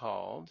project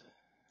called,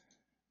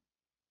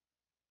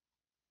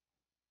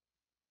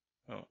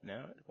 oh,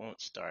 now it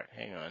won't start.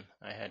 Hang on.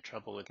 I had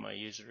trouble with my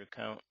user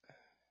account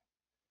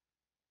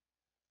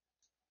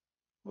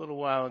a little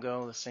while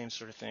ago, the same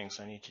sort of thing.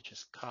 So I need to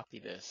just copy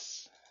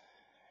this.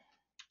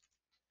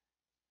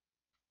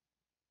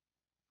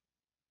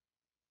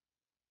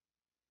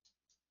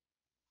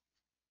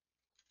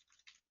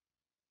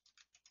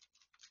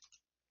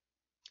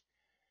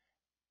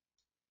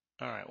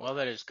 All right, while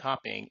that is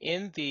copying,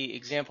 in the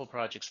example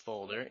projects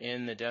folder,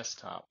 in the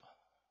desktop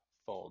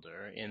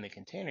folder, in the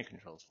container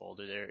controls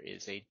folder, there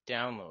is a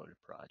download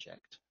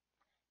project.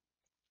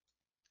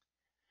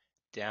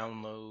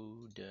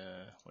 Download,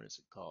 what is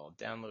it called?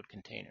 Download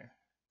container.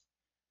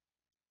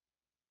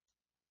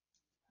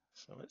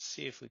 So let's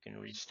see if we can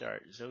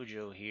restart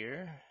Xojo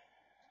here.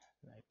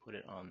 I put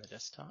it on the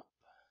desktop.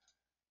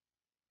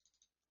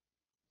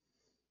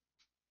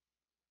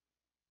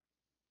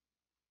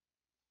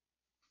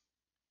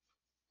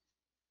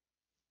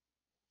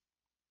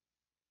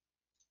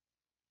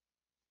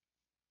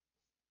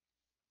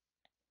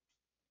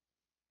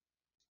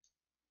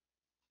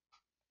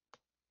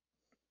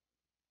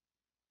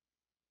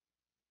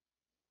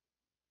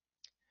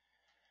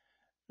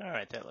 All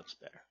right, that looks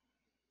better.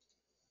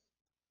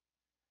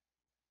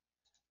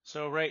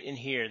 So right in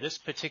here, this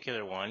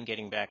particular one,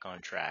 getting back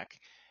on track,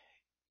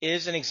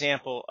 is an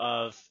example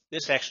of,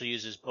 this actually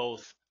uses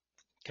both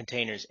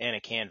containers and a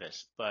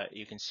canvas, but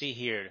you can see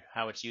here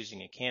how it's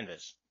using a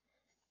canvas.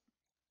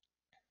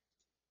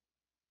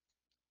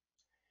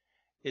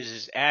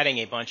 Is adding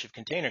a bunch of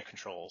container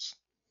controls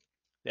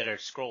that are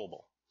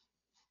scrollable.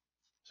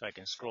 So I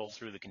can scroll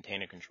through the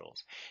container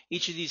controls.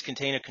 Each of these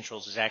container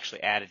controls is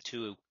actually added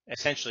to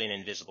essentially an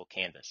invisible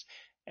canvas.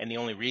 And the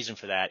only reason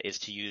for that is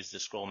to use the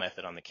scroll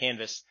method on the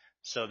canvas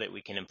so that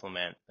we can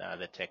implement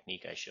the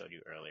technique I showed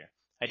you earlier.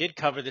 I did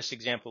cover this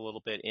example a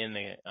little bit in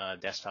the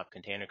desktop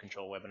container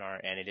control webinar,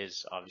 and it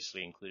is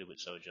obviously included with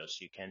Xojo, so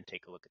you can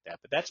take a look at that.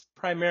 But that's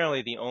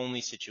primarily the only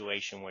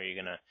situation where you're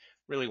going to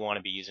really want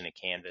to be using a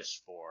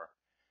canvas for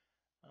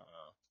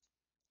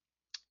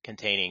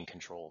containing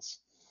controls.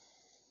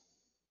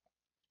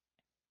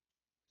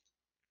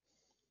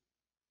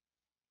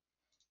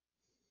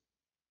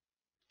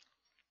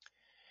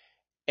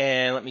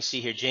 And let me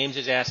see here. James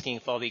is asking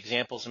if all the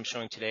examples I'm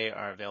showing today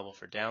are available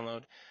for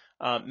download.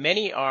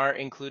 Many are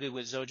included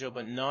with Xojo,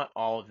 but not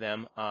all of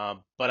them.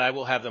 But I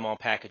will have them all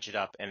packaged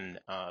up and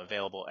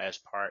available as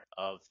part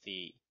of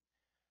the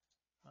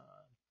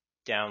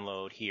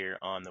download here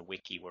on the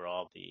wiki, where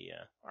all the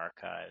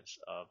archives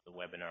of the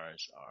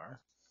webinars are.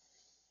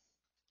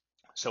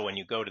 So when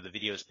you go to the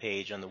videos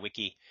page on the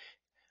wiki,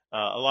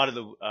 a lot of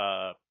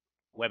the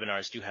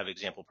webinars do have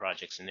example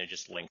projects, and they're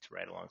just linked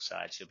right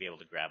alongside, so you'll be able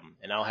to grab them.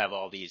 And I'll have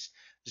all these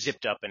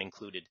zipped up and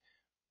included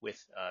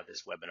with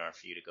this webinar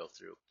for you to go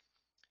through.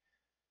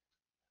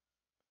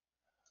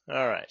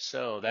 All right,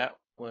 so that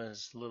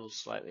was a little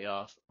slightly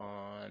off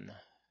on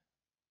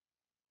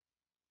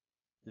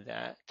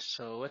that.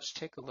 So let's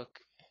take a look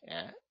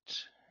at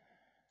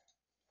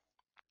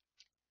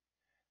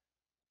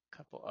a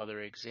couple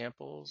other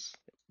examples.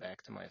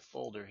 Back to my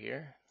folder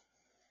here.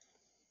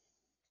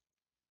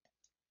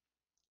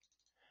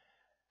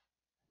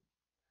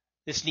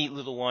 This neat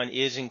little one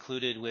is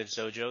included with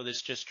Xojo.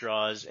 This just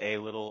draws a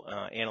little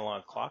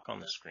analog clock on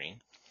the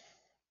screen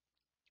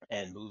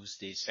and moves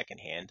the second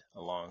hand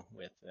along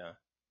with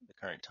the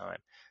current time.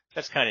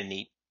 That's kind of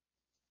neat.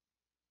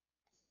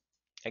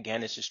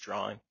 Again, it's just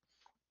drawing.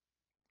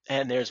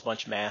 And there's a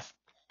bunch of math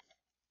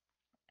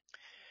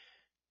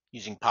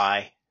using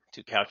pi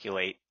to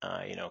calculate,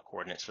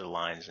 coordinates for the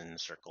lines and the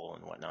circle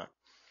and whatnot.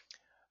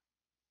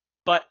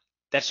 But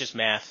that's just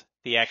math.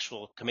 The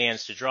actual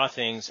commands to draw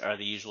things are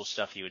the usual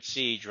stuff you would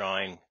see,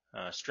 drawing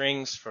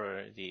strings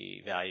for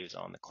the values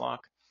on the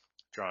clock,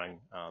 drawing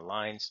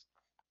lines,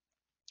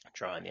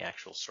 drawing the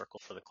actual circle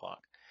for the clock.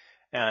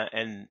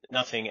 And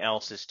nothing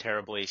else is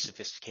terribly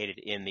sophisticated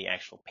in the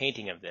actual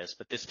painting of this,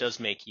 but this does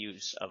make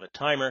use of a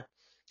timer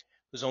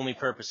whose only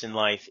purpose in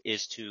life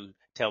is to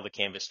tell the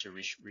canvas to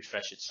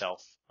refresh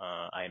itself.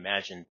 I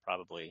imagine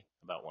probably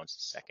about once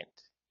a second.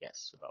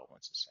 Yes, about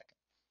once a second.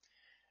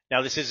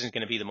 Now, this isn't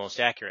going to be the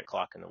most accurate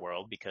clock in the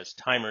world because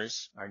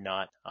timers are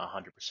not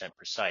 100%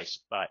 precise,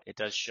 but it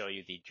does show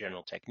you the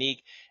general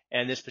technique.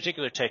 And this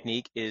particular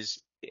technique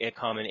is a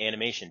common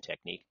animation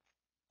technique,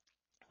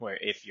 where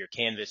if your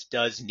canvas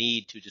does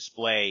need to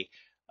display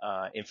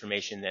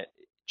information that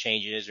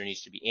changes or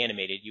needs to be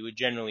animated, you would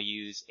generally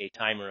use a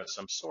timer of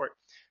some sort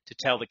to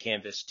tell the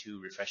canvas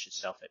to refresh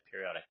itself at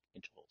periodic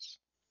intervals.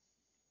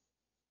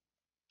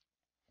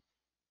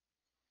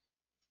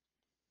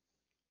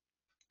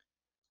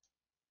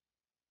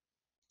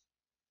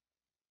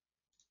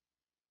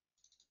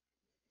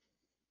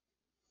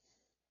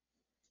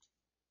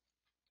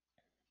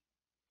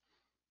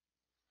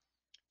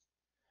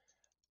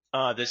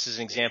 This is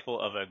an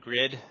example of a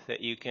grid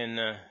that you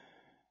can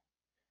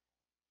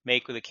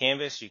make with a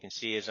canvas. You can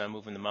see as I'm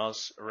moving the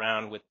mouse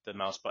around with the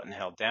mouse button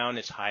held down,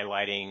 it's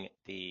highlighting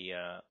the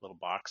little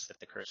box that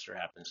the cursor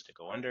happens to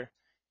go under,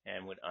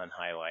 and would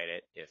unhighlight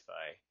it if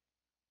I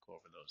go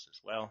over those as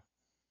well.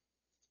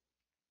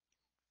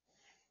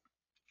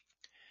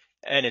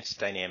 And it's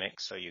dynamic,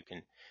 so you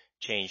can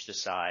change the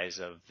size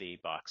of the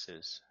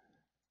boxes.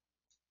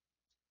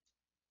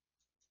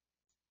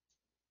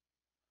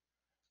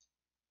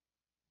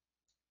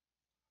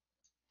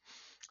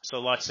 So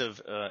lots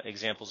of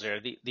examples there.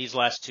 These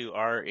last two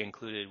are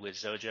included with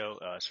Xojo,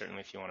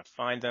 certainly if you want to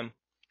find them.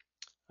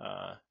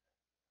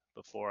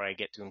 Before I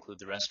get to include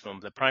the rest of them,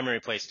 the primary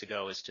place to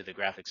go is to the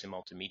graphics and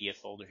multimedia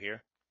folder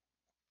here.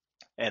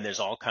 And there's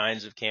all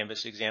kinds of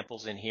canvas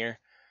examples in here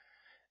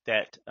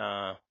that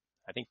I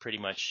think pretty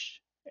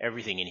much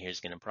everything in here is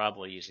going to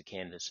probably use a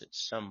canvas at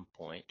some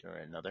point or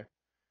another.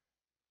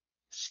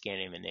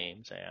 Scanning the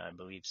names, I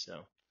believe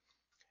so.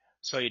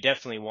 So you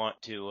definitely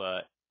want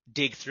to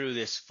dig through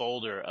this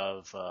folder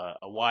of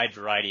a wide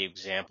variety of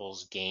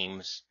examples,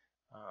 games.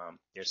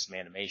 There's some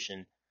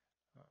animation,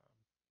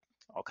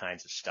 all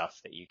kinds of stuff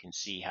that you can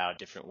see how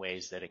different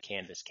ways that a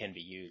canvas can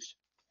be used.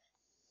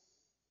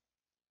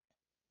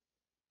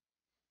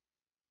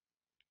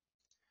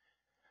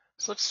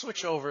 So let's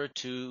switch over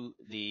to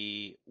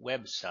the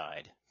web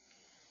side.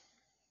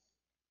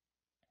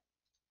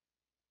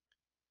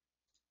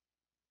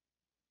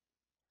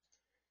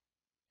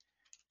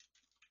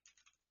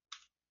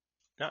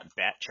 Not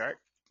bat chart,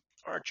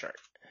 bar chart.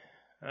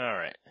 All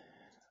right.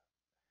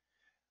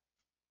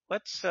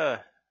 Let's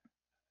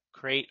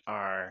create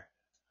our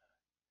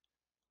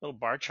little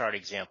bar chart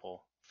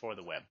example for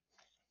the web.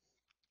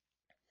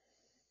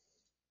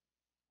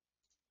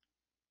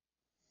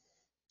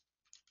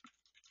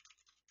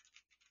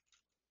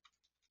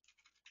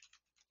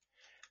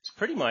 It's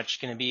pretty much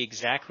going to be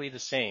exactly the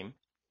same,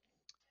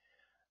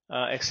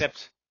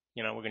 except,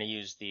 we're going to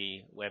use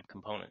the web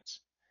components.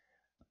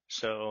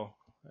 So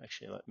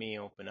actually, let me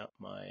open up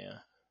my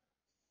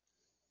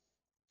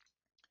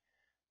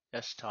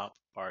desktop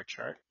bar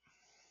chart.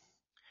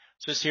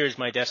 So this here is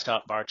my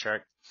desktop bar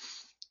chart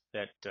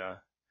that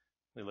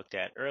we looked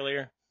at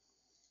earlier.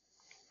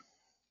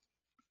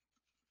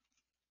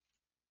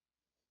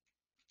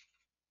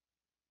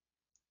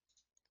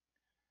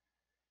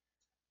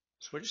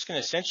 So we're just going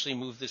to essentially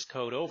move this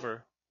code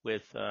over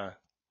with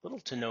little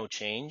to no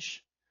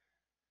change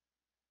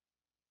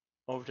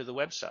over to the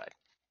website.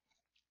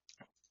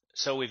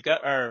 So we've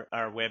got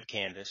our web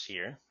canvas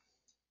here.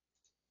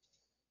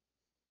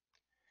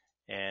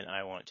 And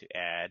I want to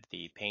add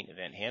the paint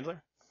event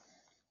handler.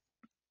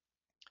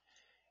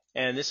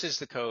 And this is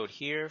the code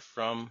here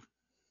from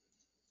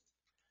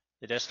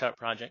the desktop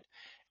project.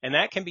 And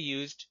that can be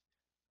used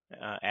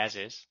as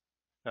is.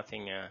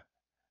 Nothing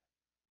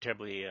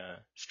terribly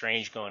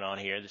strange going on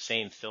here. The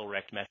same fill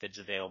rect methods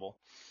available.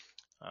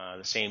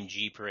 The same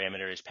G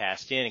parameter is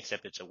passed in,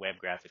 except it's a web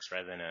graphics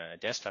rather than a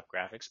desktop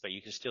graphics, but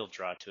you can still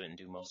draw to it and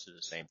do most of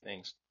the same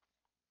things.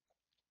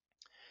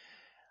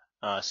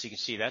 So you can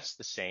see that's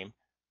the same.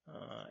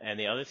 And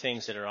the other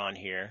things that are on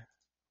here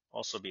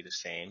also be the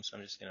same. So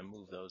I'm just going to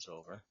move those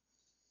over.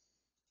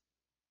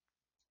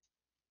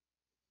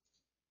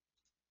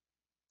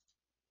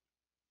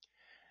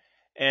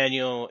 And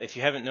if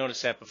you haven't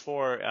noticed that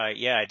before,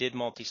 yeah, I did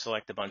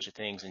multi-select a bunch of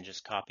things and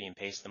just copy and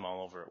paste them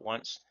all over at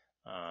once.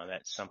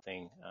 That's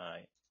something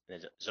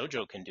that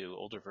Xojo can do.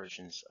 Older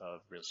versions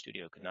of Real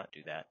Studio could not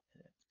do that.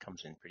 It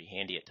comes in pretty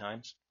handy at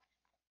times.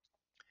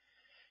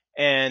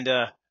 And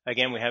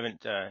again, we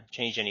haven't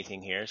changed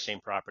anything here.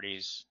 Same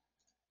properties,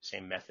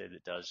 same method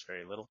that does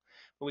very little.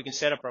 But we can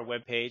set up our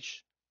web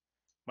page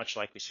much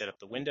like we set up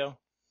the window.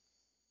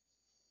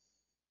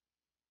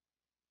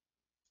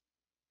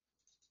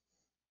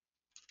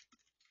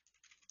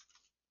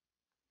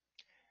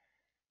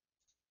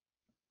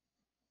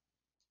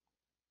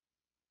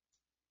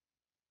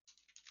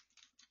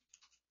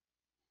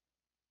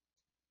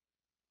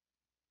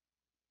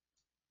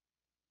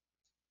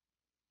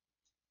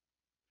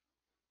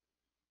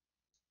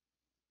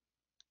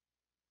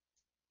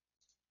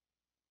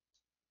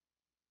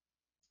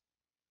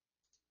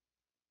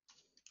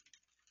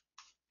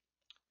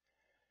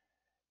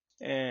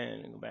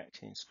 And go back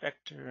to the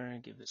inspector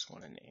and give this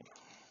one a name.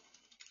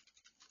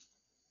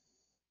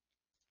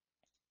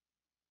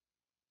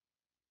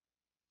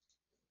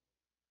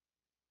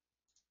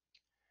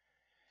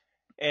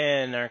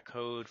 And our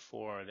code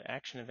for the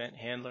action event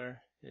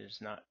handler is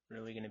not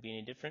really going to be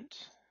any different.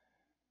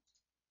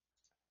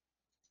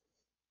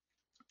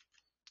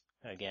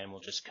 Again, we'll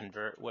just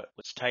convert what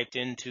was typed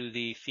into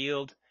the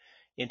field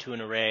into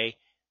an array,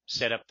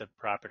 set up the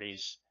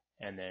properties,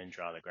 and then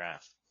draw the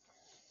graph.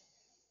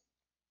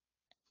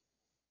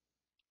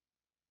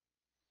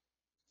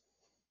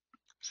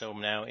 So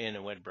I'm now in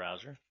a web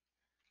browser.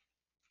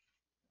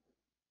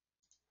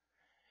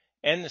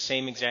 And the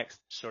same exact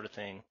sort of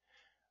thing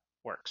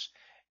works.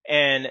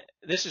 And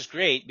this is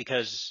great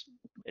because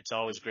it's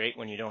always great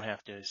when you don't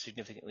have to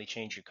significantly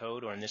change your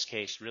code, or in this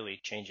case, really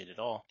change it at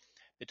all,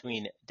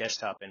 between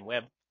desktop and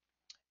web.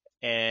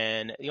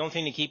 And the only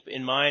thing to keep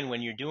in mind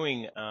when you're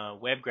doing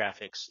web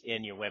graphics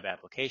in your web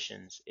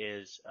applications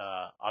is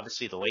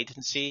obviously the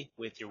latency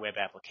with your web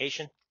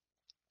application,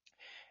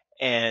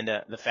 and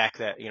the fact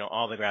that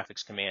all the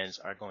graphics commands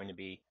are going to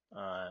be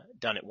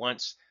done at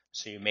once.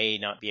 So you may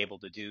not be able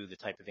to do the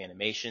type of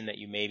animation that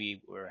you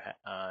maybe were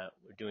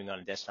doing on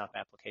a desktop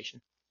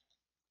application.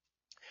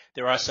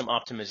 There are some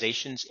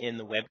optimizations in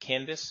the web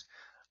canvas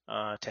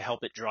to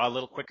help it draw a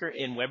little quicker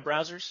in web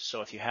browsers.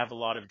 So if you have a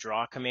lot of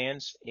draw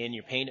commands in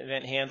your paint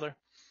event handler,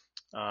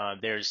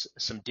 there's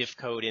some diff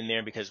code in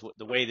there, because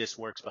the way this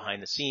works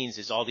behind the scenes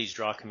is all these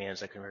draw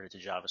commands are converted to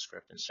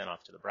JavaScript and sent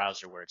off to the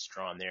browser, where it's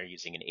drawn there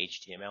using an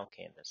HTML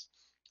canvas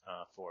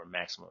for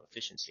maximum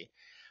efficiency.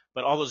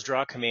 But all those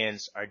draw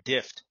commands are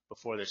diffed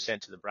before they're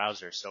sent to the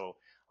browser, so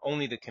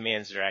only the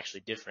commands that are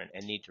actually different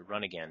and need to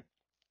run again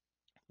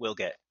will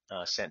get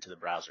sent to the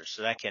browser.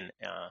 So that can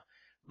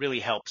really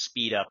help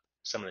speed up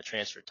some of the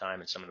transfer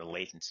time and some of the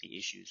latency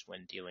issues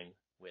when dealing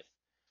with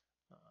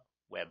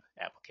web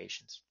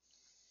applications.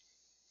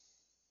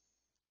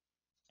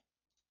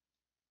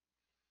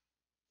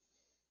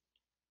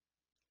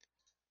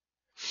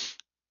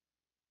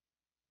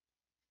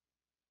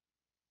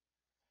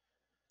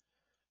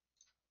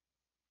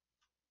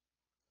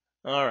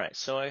 All right,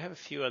 so I have a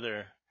few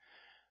other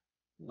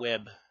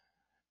web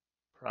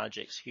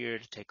projects here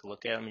to take a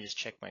look at. Let me just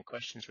check my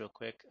questions real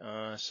quick.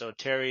 So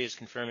Terry is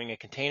confirming a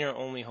container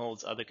only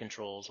holds other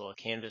controls, while a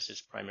canvas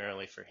is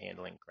primarily for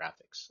handling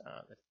graphics.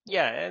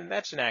 Yeah, and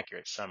that's an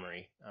accurate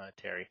summary,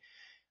 Terry.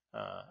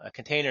 A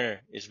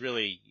container is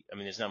really,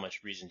 there's not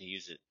much reason to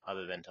use it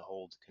other than to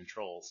hold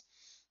controls.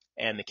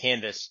 And the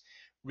canvas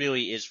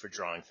really is for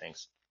drawing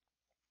things.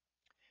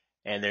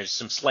 And there's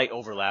some slight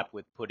overlap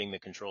with putting the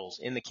controls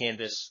in the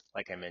canvas,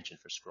 like I mentioned,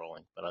 for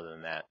scrolling. But other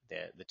than that,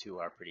 the two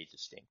are pretty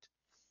distinct.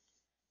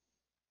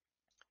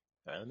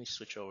 All right, let me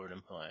switch over to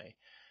my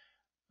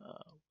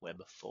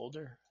web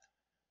folder.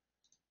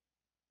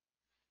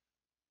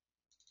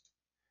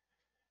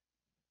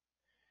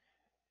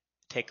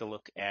 Take a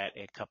look at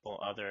a couple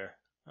other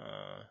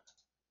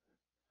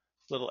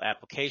little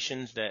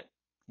applications that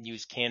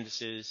use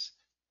canvases.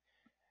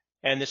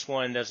 And this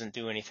one doesn't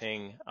do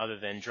anything other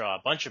than draw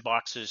a bunch of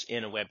boxes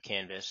in a web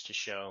canvas to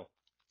show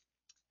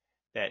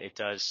that it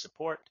does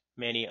support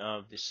many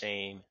of the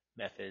same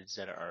methods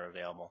that are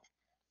available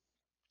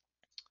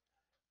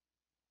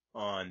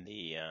on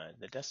the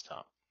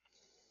desktop.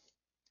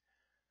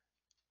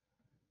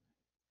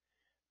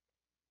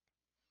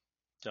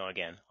 So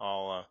again,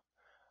 all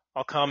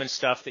common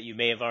stuff that you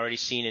may have already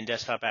seen in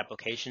desktop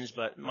applications,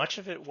 but much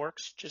of it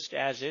works just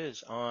as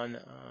is on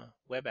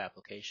web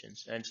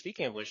applications. And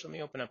speaking of which, let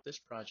me open up this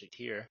project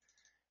here,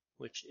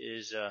 which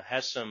is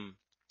has some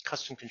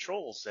custom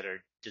controls that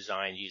are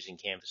designed using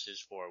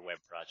canvases for a web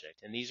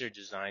project. And these are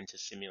designed to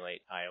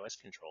simulate iOS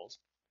controls.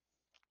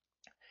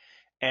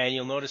 And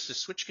you'll notice the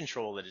switch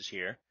control that is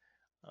here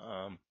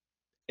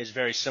is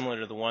very similar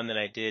to the one that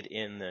I did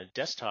in the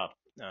desktop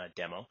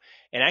demo.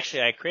 And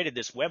actually, I created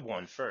this web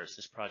one first.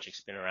 This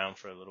project's been around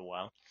for a little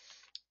while.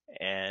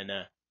 And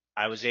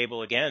I was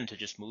able, again, to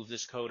just move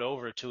this code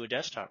over to a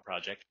desktop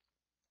project.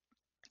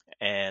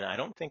 And I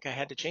don't think I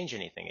had to change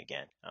anything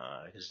again,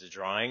 because the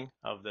drawing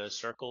of the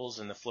circles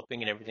and the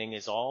flipping and everything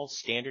is all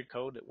standard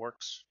code that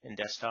works in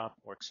desktop,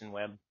 works in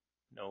web,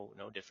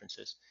 no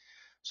differences.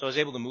 So I was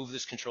able to move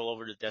this control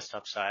over to the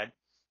desktop side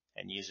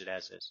and use it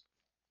as is.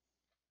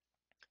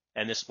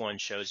 And this one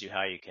shows you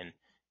how you can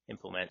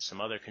implement some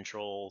other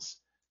controls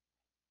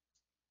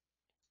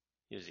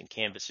using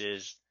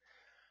canvases.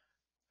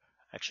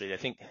 Actually, I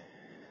think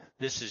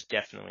this is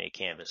definitely a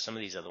canvas. Some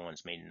of these other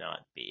ones may not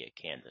be a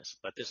canvas,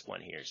 but this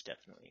one here is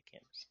definitely a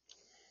canvas.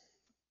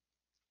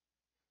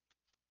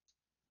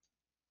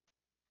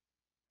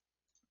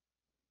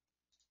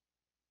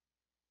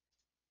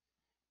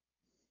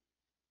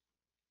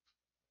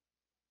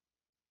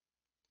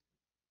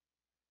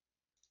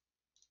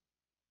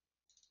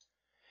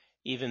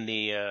 Even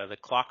the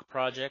clock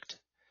project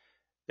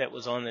that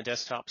was on the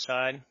desktop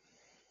side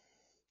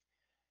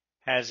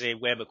has a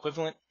web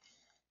equivalent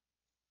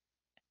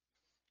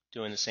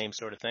doing the same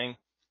sort of thing.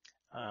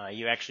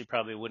 You actually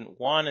probably wouldn't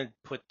want to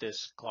put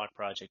this clock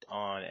project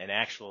on an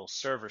actual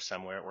server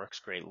somewhere. It works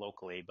great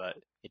locally, but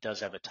it does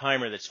have a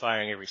timer that's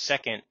firing every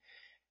second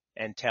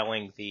and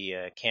telling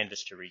the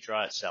canvas to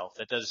redraw itself.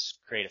 That does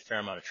create a fair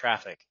amount of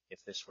traffic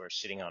if this were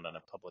sitting out on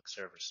a public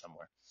server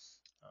somewhere.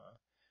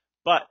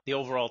 But the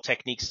overall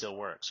technique still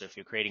works. So if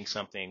you're creating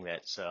something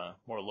that's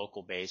more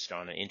local based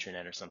on an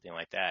internet or something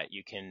like that,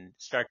 you can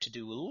start to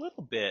do a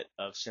little bit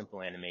of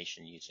simple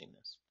animation using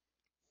this.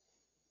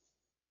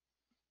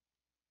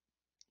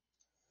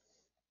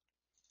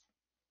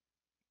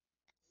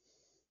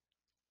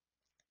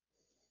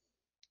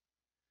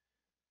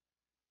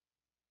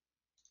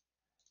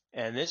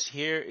 And this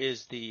here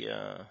is the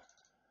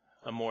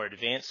a more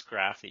advanced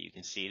graph that you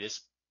can see.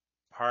 This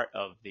part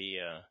of the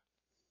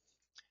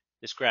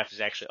this graph is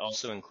actually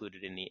also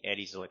included in the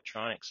Eddie's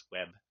Electronics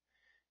web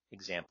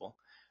example.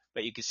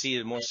 But you can see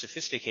the more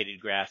sophisticated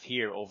graph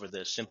here over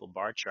the simple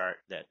bar chart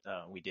that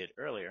we did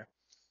earlier.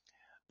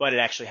 But it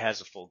actually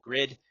has a full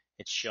grid.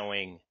 It's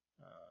showing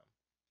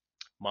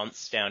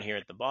months down here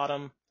at the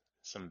bottom,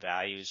 some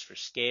values for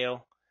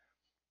scale,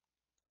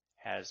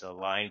 has a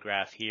line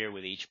graph here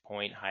with each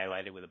point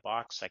highlighted with a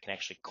box. I can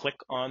actually click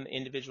on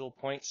individual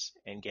points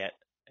and get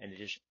an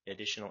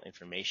additional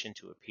information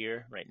to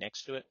appear right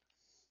next to it.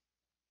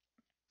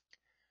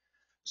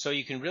 So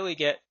you can really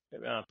get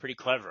pretty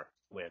clever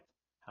with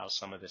how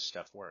some of this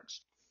stuff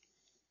works.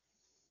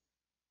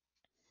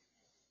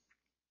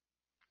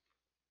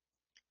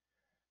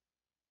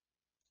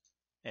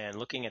 And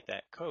looking at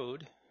that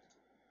code,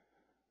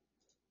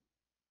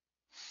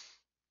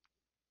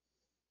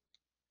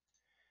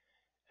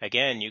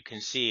 again, you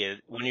can see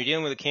when you're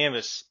dealing with a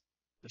canvas,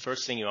 the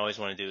first thing you always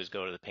want to do is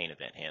go to the paint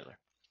event handler.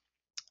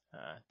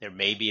 There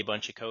may be a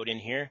bunch of code in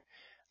here,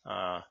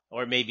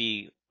 or it may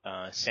be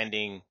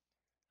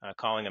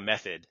calling a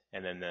method,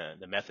 and then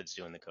the method's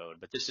doing the code.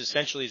 But this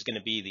essentially is going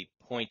to be the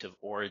point of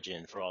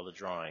origin for all the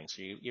drawings.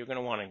 So you're going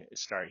to want to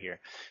start here.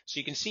 So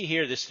you can see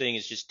here, this thing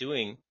is just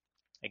doing,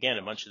 again,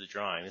 a bunch of the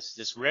drawing.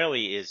 This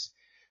rarely is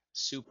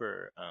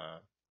super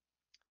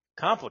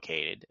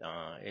complicated.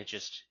 It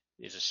just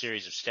is a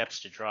series of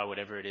steps to draw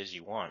whatever it is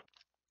you want.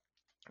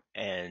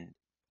 And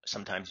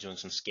sometimes doing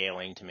some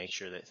scaling to make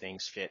sure that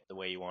things fit the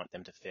way you want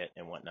them to fit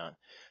and whatnot.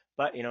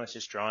 But, it's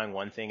just drawing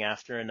one thing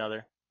after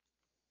another.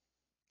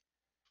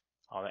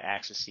 All the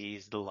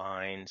axes, the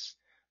lines,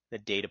 the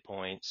data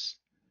points,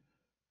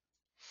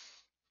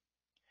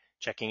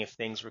 checking if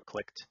things were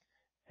clicked,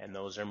 and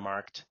those are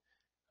marked.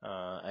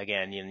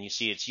 Again, you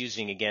see it's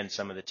using, again,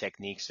 some of the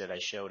techniques that I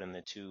showed in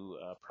the two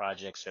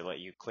projects that let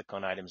you click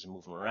on items and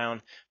move them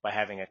around by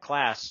having a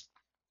class,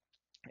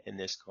 in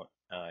this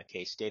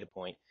case, data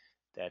point,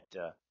 that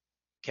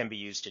can be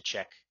used to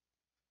check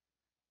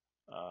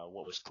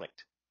what was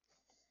clicked.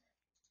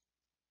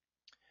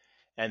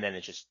 And then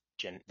it just,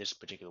 this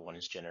particular one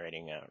is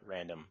generating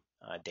random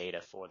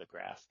data for the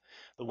graph.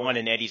 The one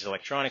in Eddie's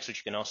Electronics,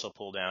 which you can also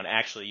pull down,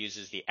 actually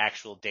uses the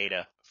actual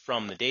data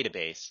from the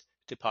database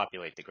to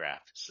populate the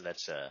graph. So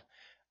that's a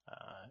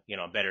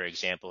better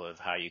example of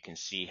how you can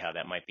see how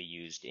that might be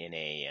used in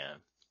a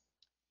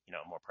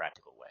more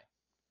practical way.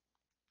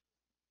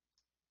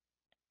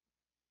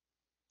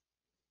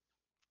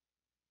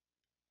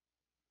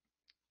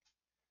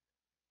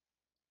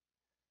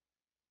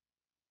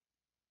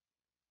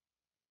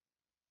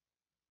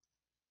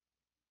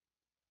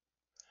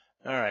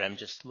 All right, I'm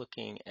just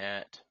looking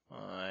at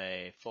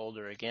my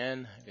folder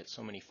again. I've got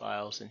so many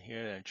files in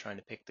here that I'm trying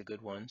to pick the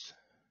good ones.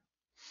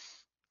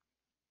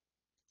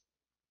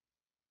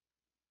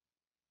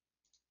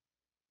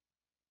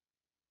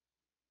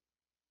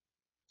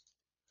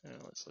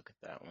 Let's look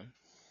at that one.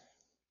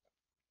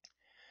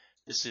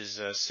 This is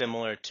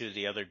similar to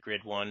the other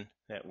grid one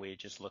that we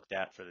just looked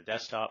at for the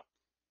desktop,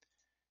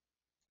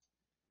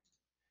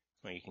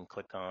 where you can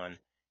click on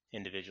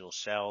individual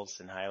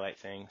cells and highlight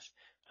things.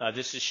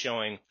 This is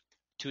showing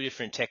two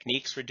different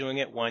techniques for doing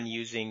it, one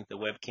using the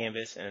web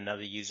canvas and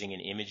another using an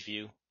image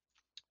view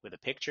with a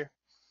picture.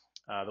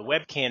 The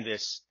web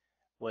canvas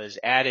was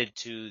added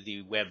to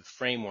the web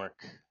framework,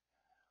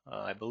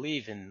 I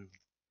believe in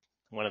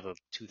one of the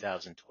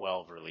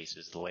 2012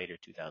 releases, the later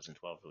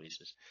 2012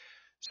 releases.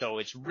 So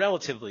it's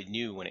relatively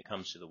new when it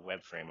comes to the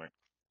web framework.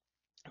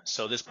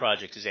 So this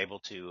project is able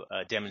to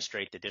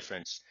demonstrate the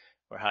difference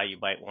or how you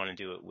might want to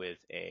do it with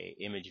a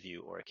image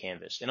view or a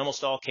canvas. In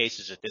almost all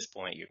cases at this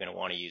point, you're going to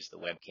want to use the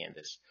web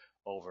canvas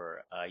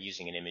over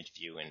using an image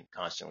view and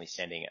constantly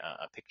sending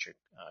a picture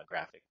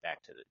graphic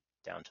back to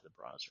down to the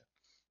browser.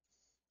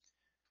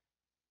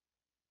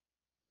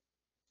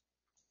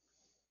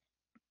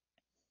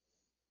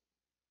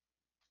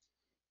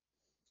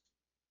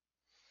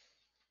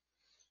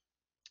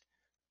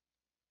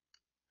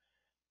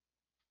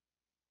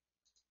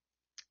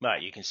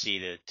 But you can see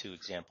the two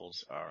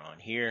examples are on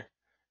here,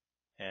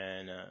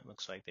 and it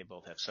looks like they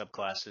both have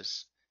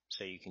subclasses,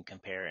 so you can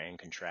compare and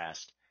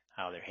contrast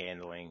how they're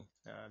handling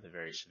the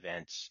various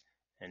events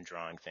and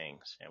drawing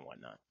things and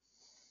whatnot.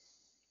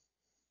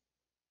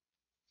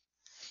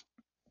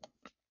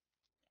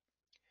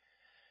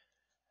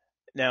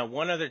 Now,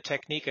 one other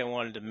technique I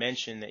wanted to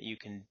mention that you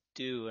can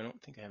do, I don't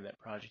think I have that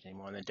project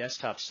anymore, on the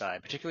desktop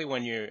side, particularly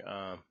when you're,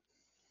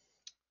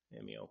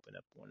 let me open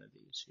up one of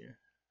these here.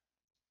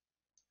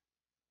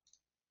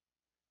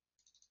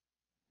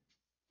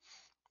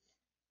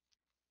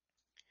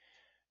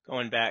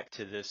 Going back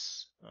to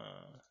this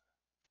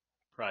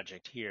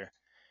project here,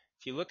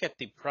 if you look at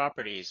the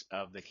properties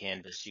of the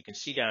canvas, you can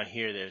see down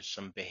here there's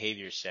some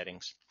behavior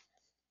settings.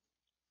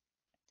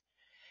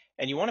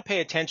 And you want to pay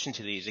attention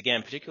to these,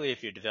 again, particularly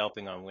if you're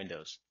developing on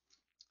Windows,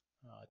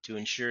 to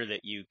ensure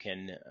that you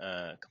can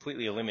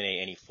completely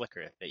eliminate any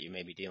flicker that you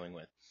may be dealing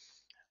with.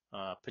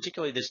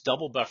 Particularly this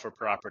double buffer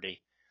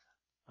property,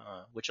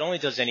 which only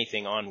does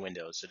anything on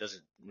Windows, so it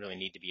doesn't really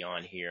need to be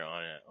on here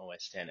on an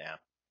OS X app.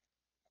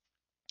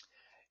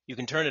 You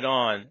can turn it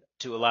on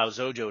to allow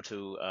Xojo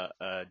to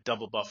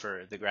double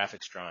buffer the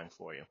graphics drawing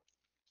for you.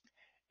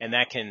 And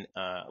that can,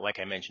 like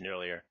I mentioned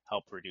earlier,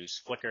 help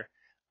reduce flicker.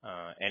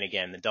 And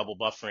again, the double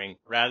buffering,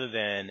 rather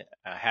than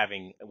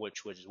having,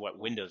 which is what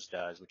Windows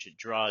does, which it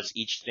draws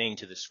each thing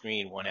to the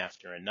screen one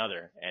after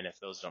another. And if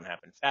those don't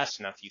happen fast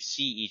enough, you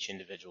see each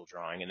individual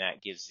drawing, and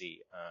that gives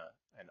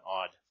an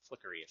odd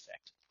flickery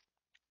effect.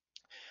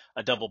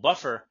 A double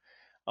buffer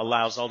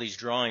allows all these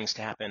drawings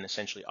to happen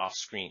essentially off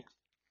screen.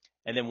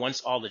 And then once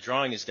all the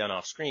drawing is done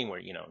off screen,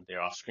 where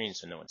they're off screen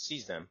so no one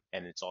sees them,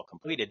 and it's all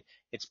completed,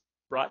 it's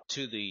brought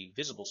to the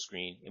visible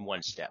screen in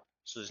one step.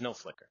 So there's no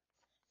flicker.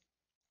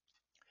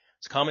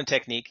 It's a common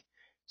technique.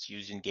 It's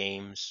used in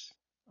games.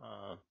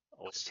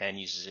 OS X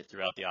uses it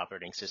throughout the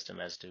operating system,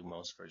 as do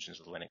most versions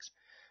of Linux.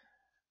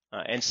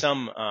 And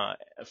some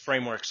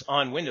frameworks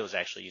on Windows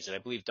actually use it. I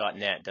believe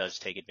 .NET does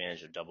take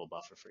advantage of double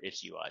buffer for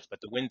its UIs, but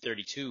the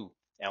Win32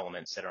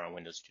 elements that are on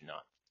Windows do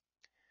not.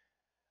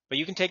 But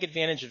you can take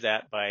advantage of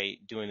that by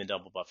doing the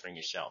double buffering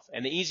yourself.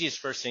 And the easiest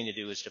first thing to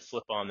do is to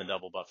flip on the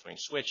double buffering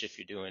switch if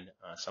you're doing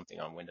something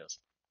on Windows.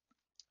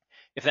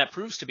 If that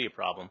proves to be a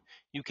problem,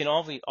 you can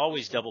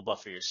always double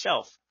buffer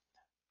yourself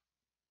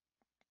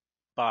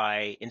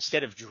by,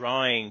 instead of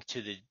drawing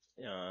to the,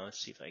 let's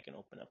see if I can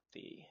open up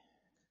the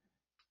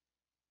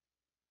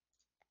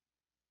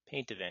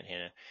paint event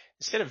here.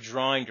 Instead of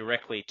drawing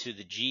directly to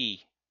the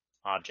G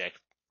object,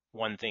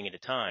 one thing at a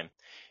time,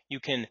 you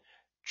can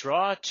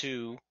draw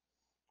to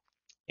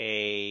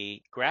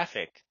a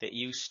graphic that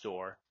you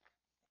store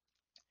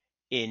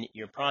in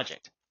your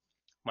project,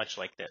 much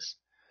like this.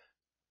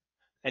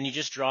 And you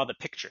just draw the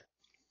picture.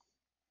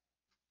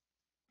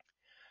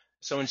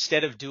 So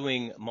instead of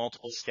doing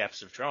multiple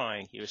steps of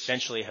drawing, you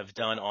essentially have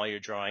done all your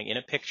drawing in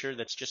a picture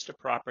that's just a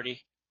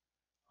property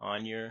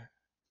on your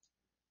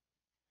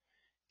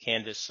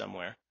canvas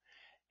somewhere.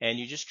 And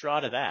you just draw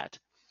to that.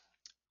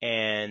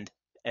 And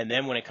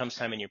then when it comes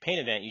time in your paint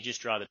event, you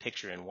just draw the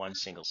picture in one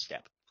single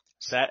step.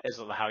 So that is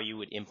how you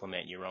would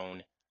implement your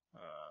own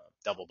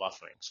double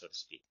buffering, so to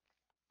speak.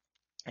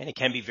 And it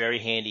can be very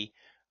handy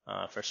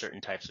for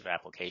certain types of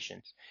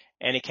applications.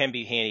 And it can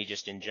be handy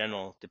just in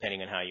general,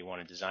 depending on how you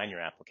want to design your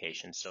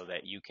application, so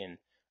that you can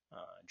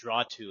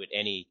draw to it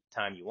any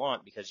time you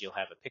want, because you'll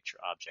have a picture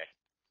object.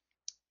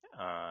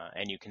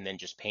 And you can then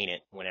just paint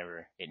it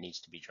whenever it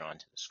needs to be drawn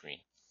to the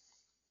screen.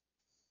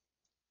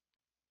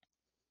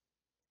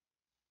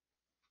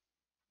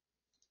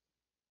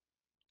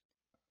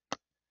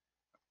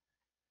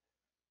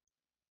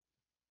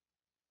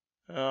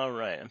 All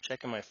right, I'm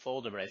checking my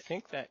folder, but I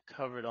think that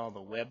covered all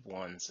the web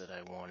ones that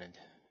I wanted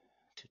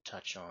to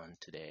touch on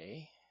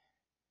today.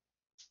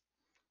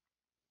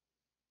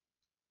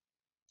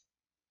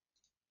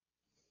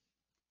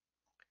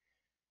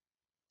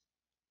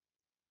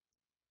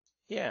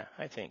 Yeah,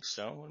 I think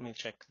so. Let me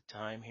check the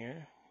time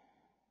here.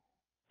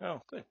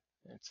 Oh, good.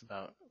 It's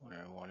about where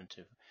I wanted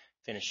to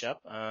finish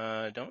up.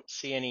 Don't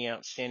see any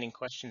outstanding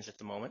questions at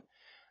the moment.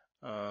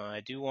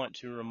 I do want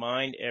to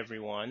remind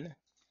everyone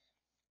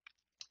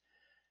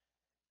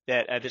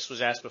that this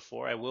was asked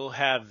before. I will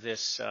have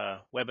this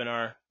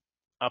webinar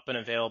up and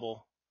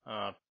available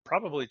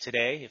probably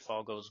today, if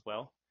all goes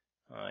well,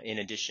 in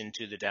addition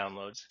to the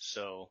downloads.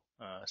 So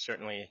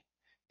certainly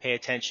pay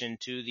attention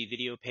to the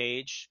video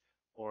page,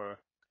 or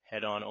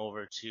head on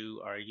over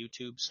to our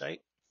YouTube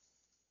site,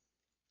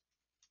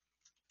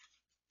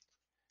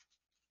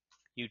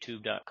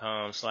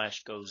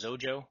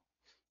 youtube.com/GoXojo.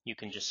 You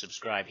can just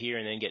subscribe here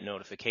and then get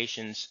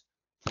notifications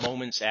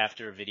moments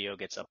after a video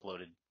gets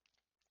uploaded,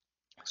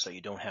 so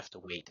you don't have to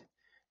wait.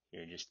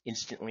 You're just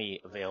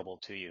instantly available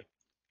to you.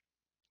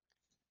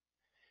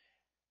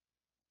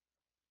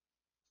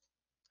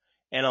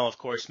 And I'll, of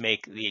course,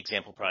 make the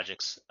example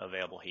projects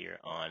available here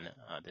on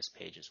this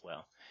page as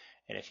well.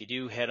 And if you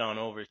do head on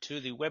over to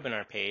the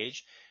webinar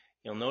page,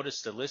 you'll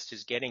notice the list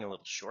is getting a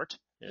little short.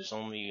 There's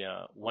only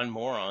one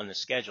more on the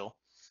schedule,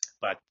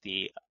 but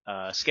the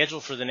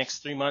schedule for the next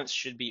 3 months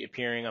should be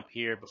appearing up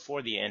here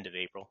before the end of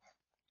April.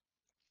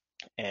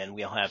 And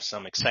we'll have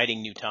some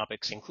exciting new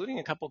topics, including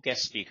a couple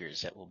guest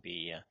speakers that will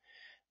be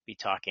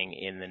talking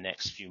in the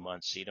next few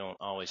months, so you don't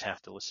always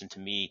have to listen to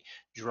me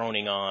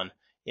droning on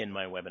in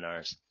my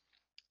webinars.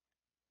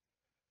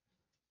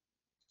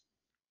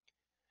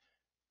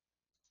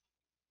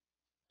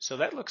 So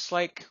that looks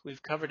like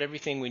we've covered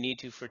everything we need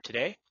to for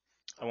today.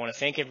 I want to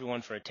thank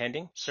everyone for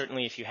attending.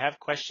 Certainly, if you have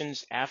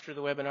questions after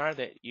the webinar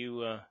that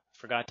you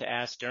forgot to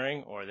ask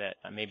during, or that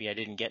maybe I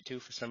didn't get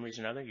to for some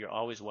reason or other, you're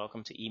always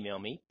welcome to email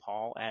me,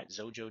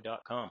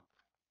 paul@xojo.com.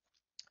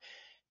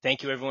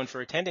 Thank you everyone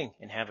for attending,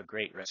 and have a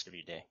great rest of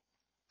your day.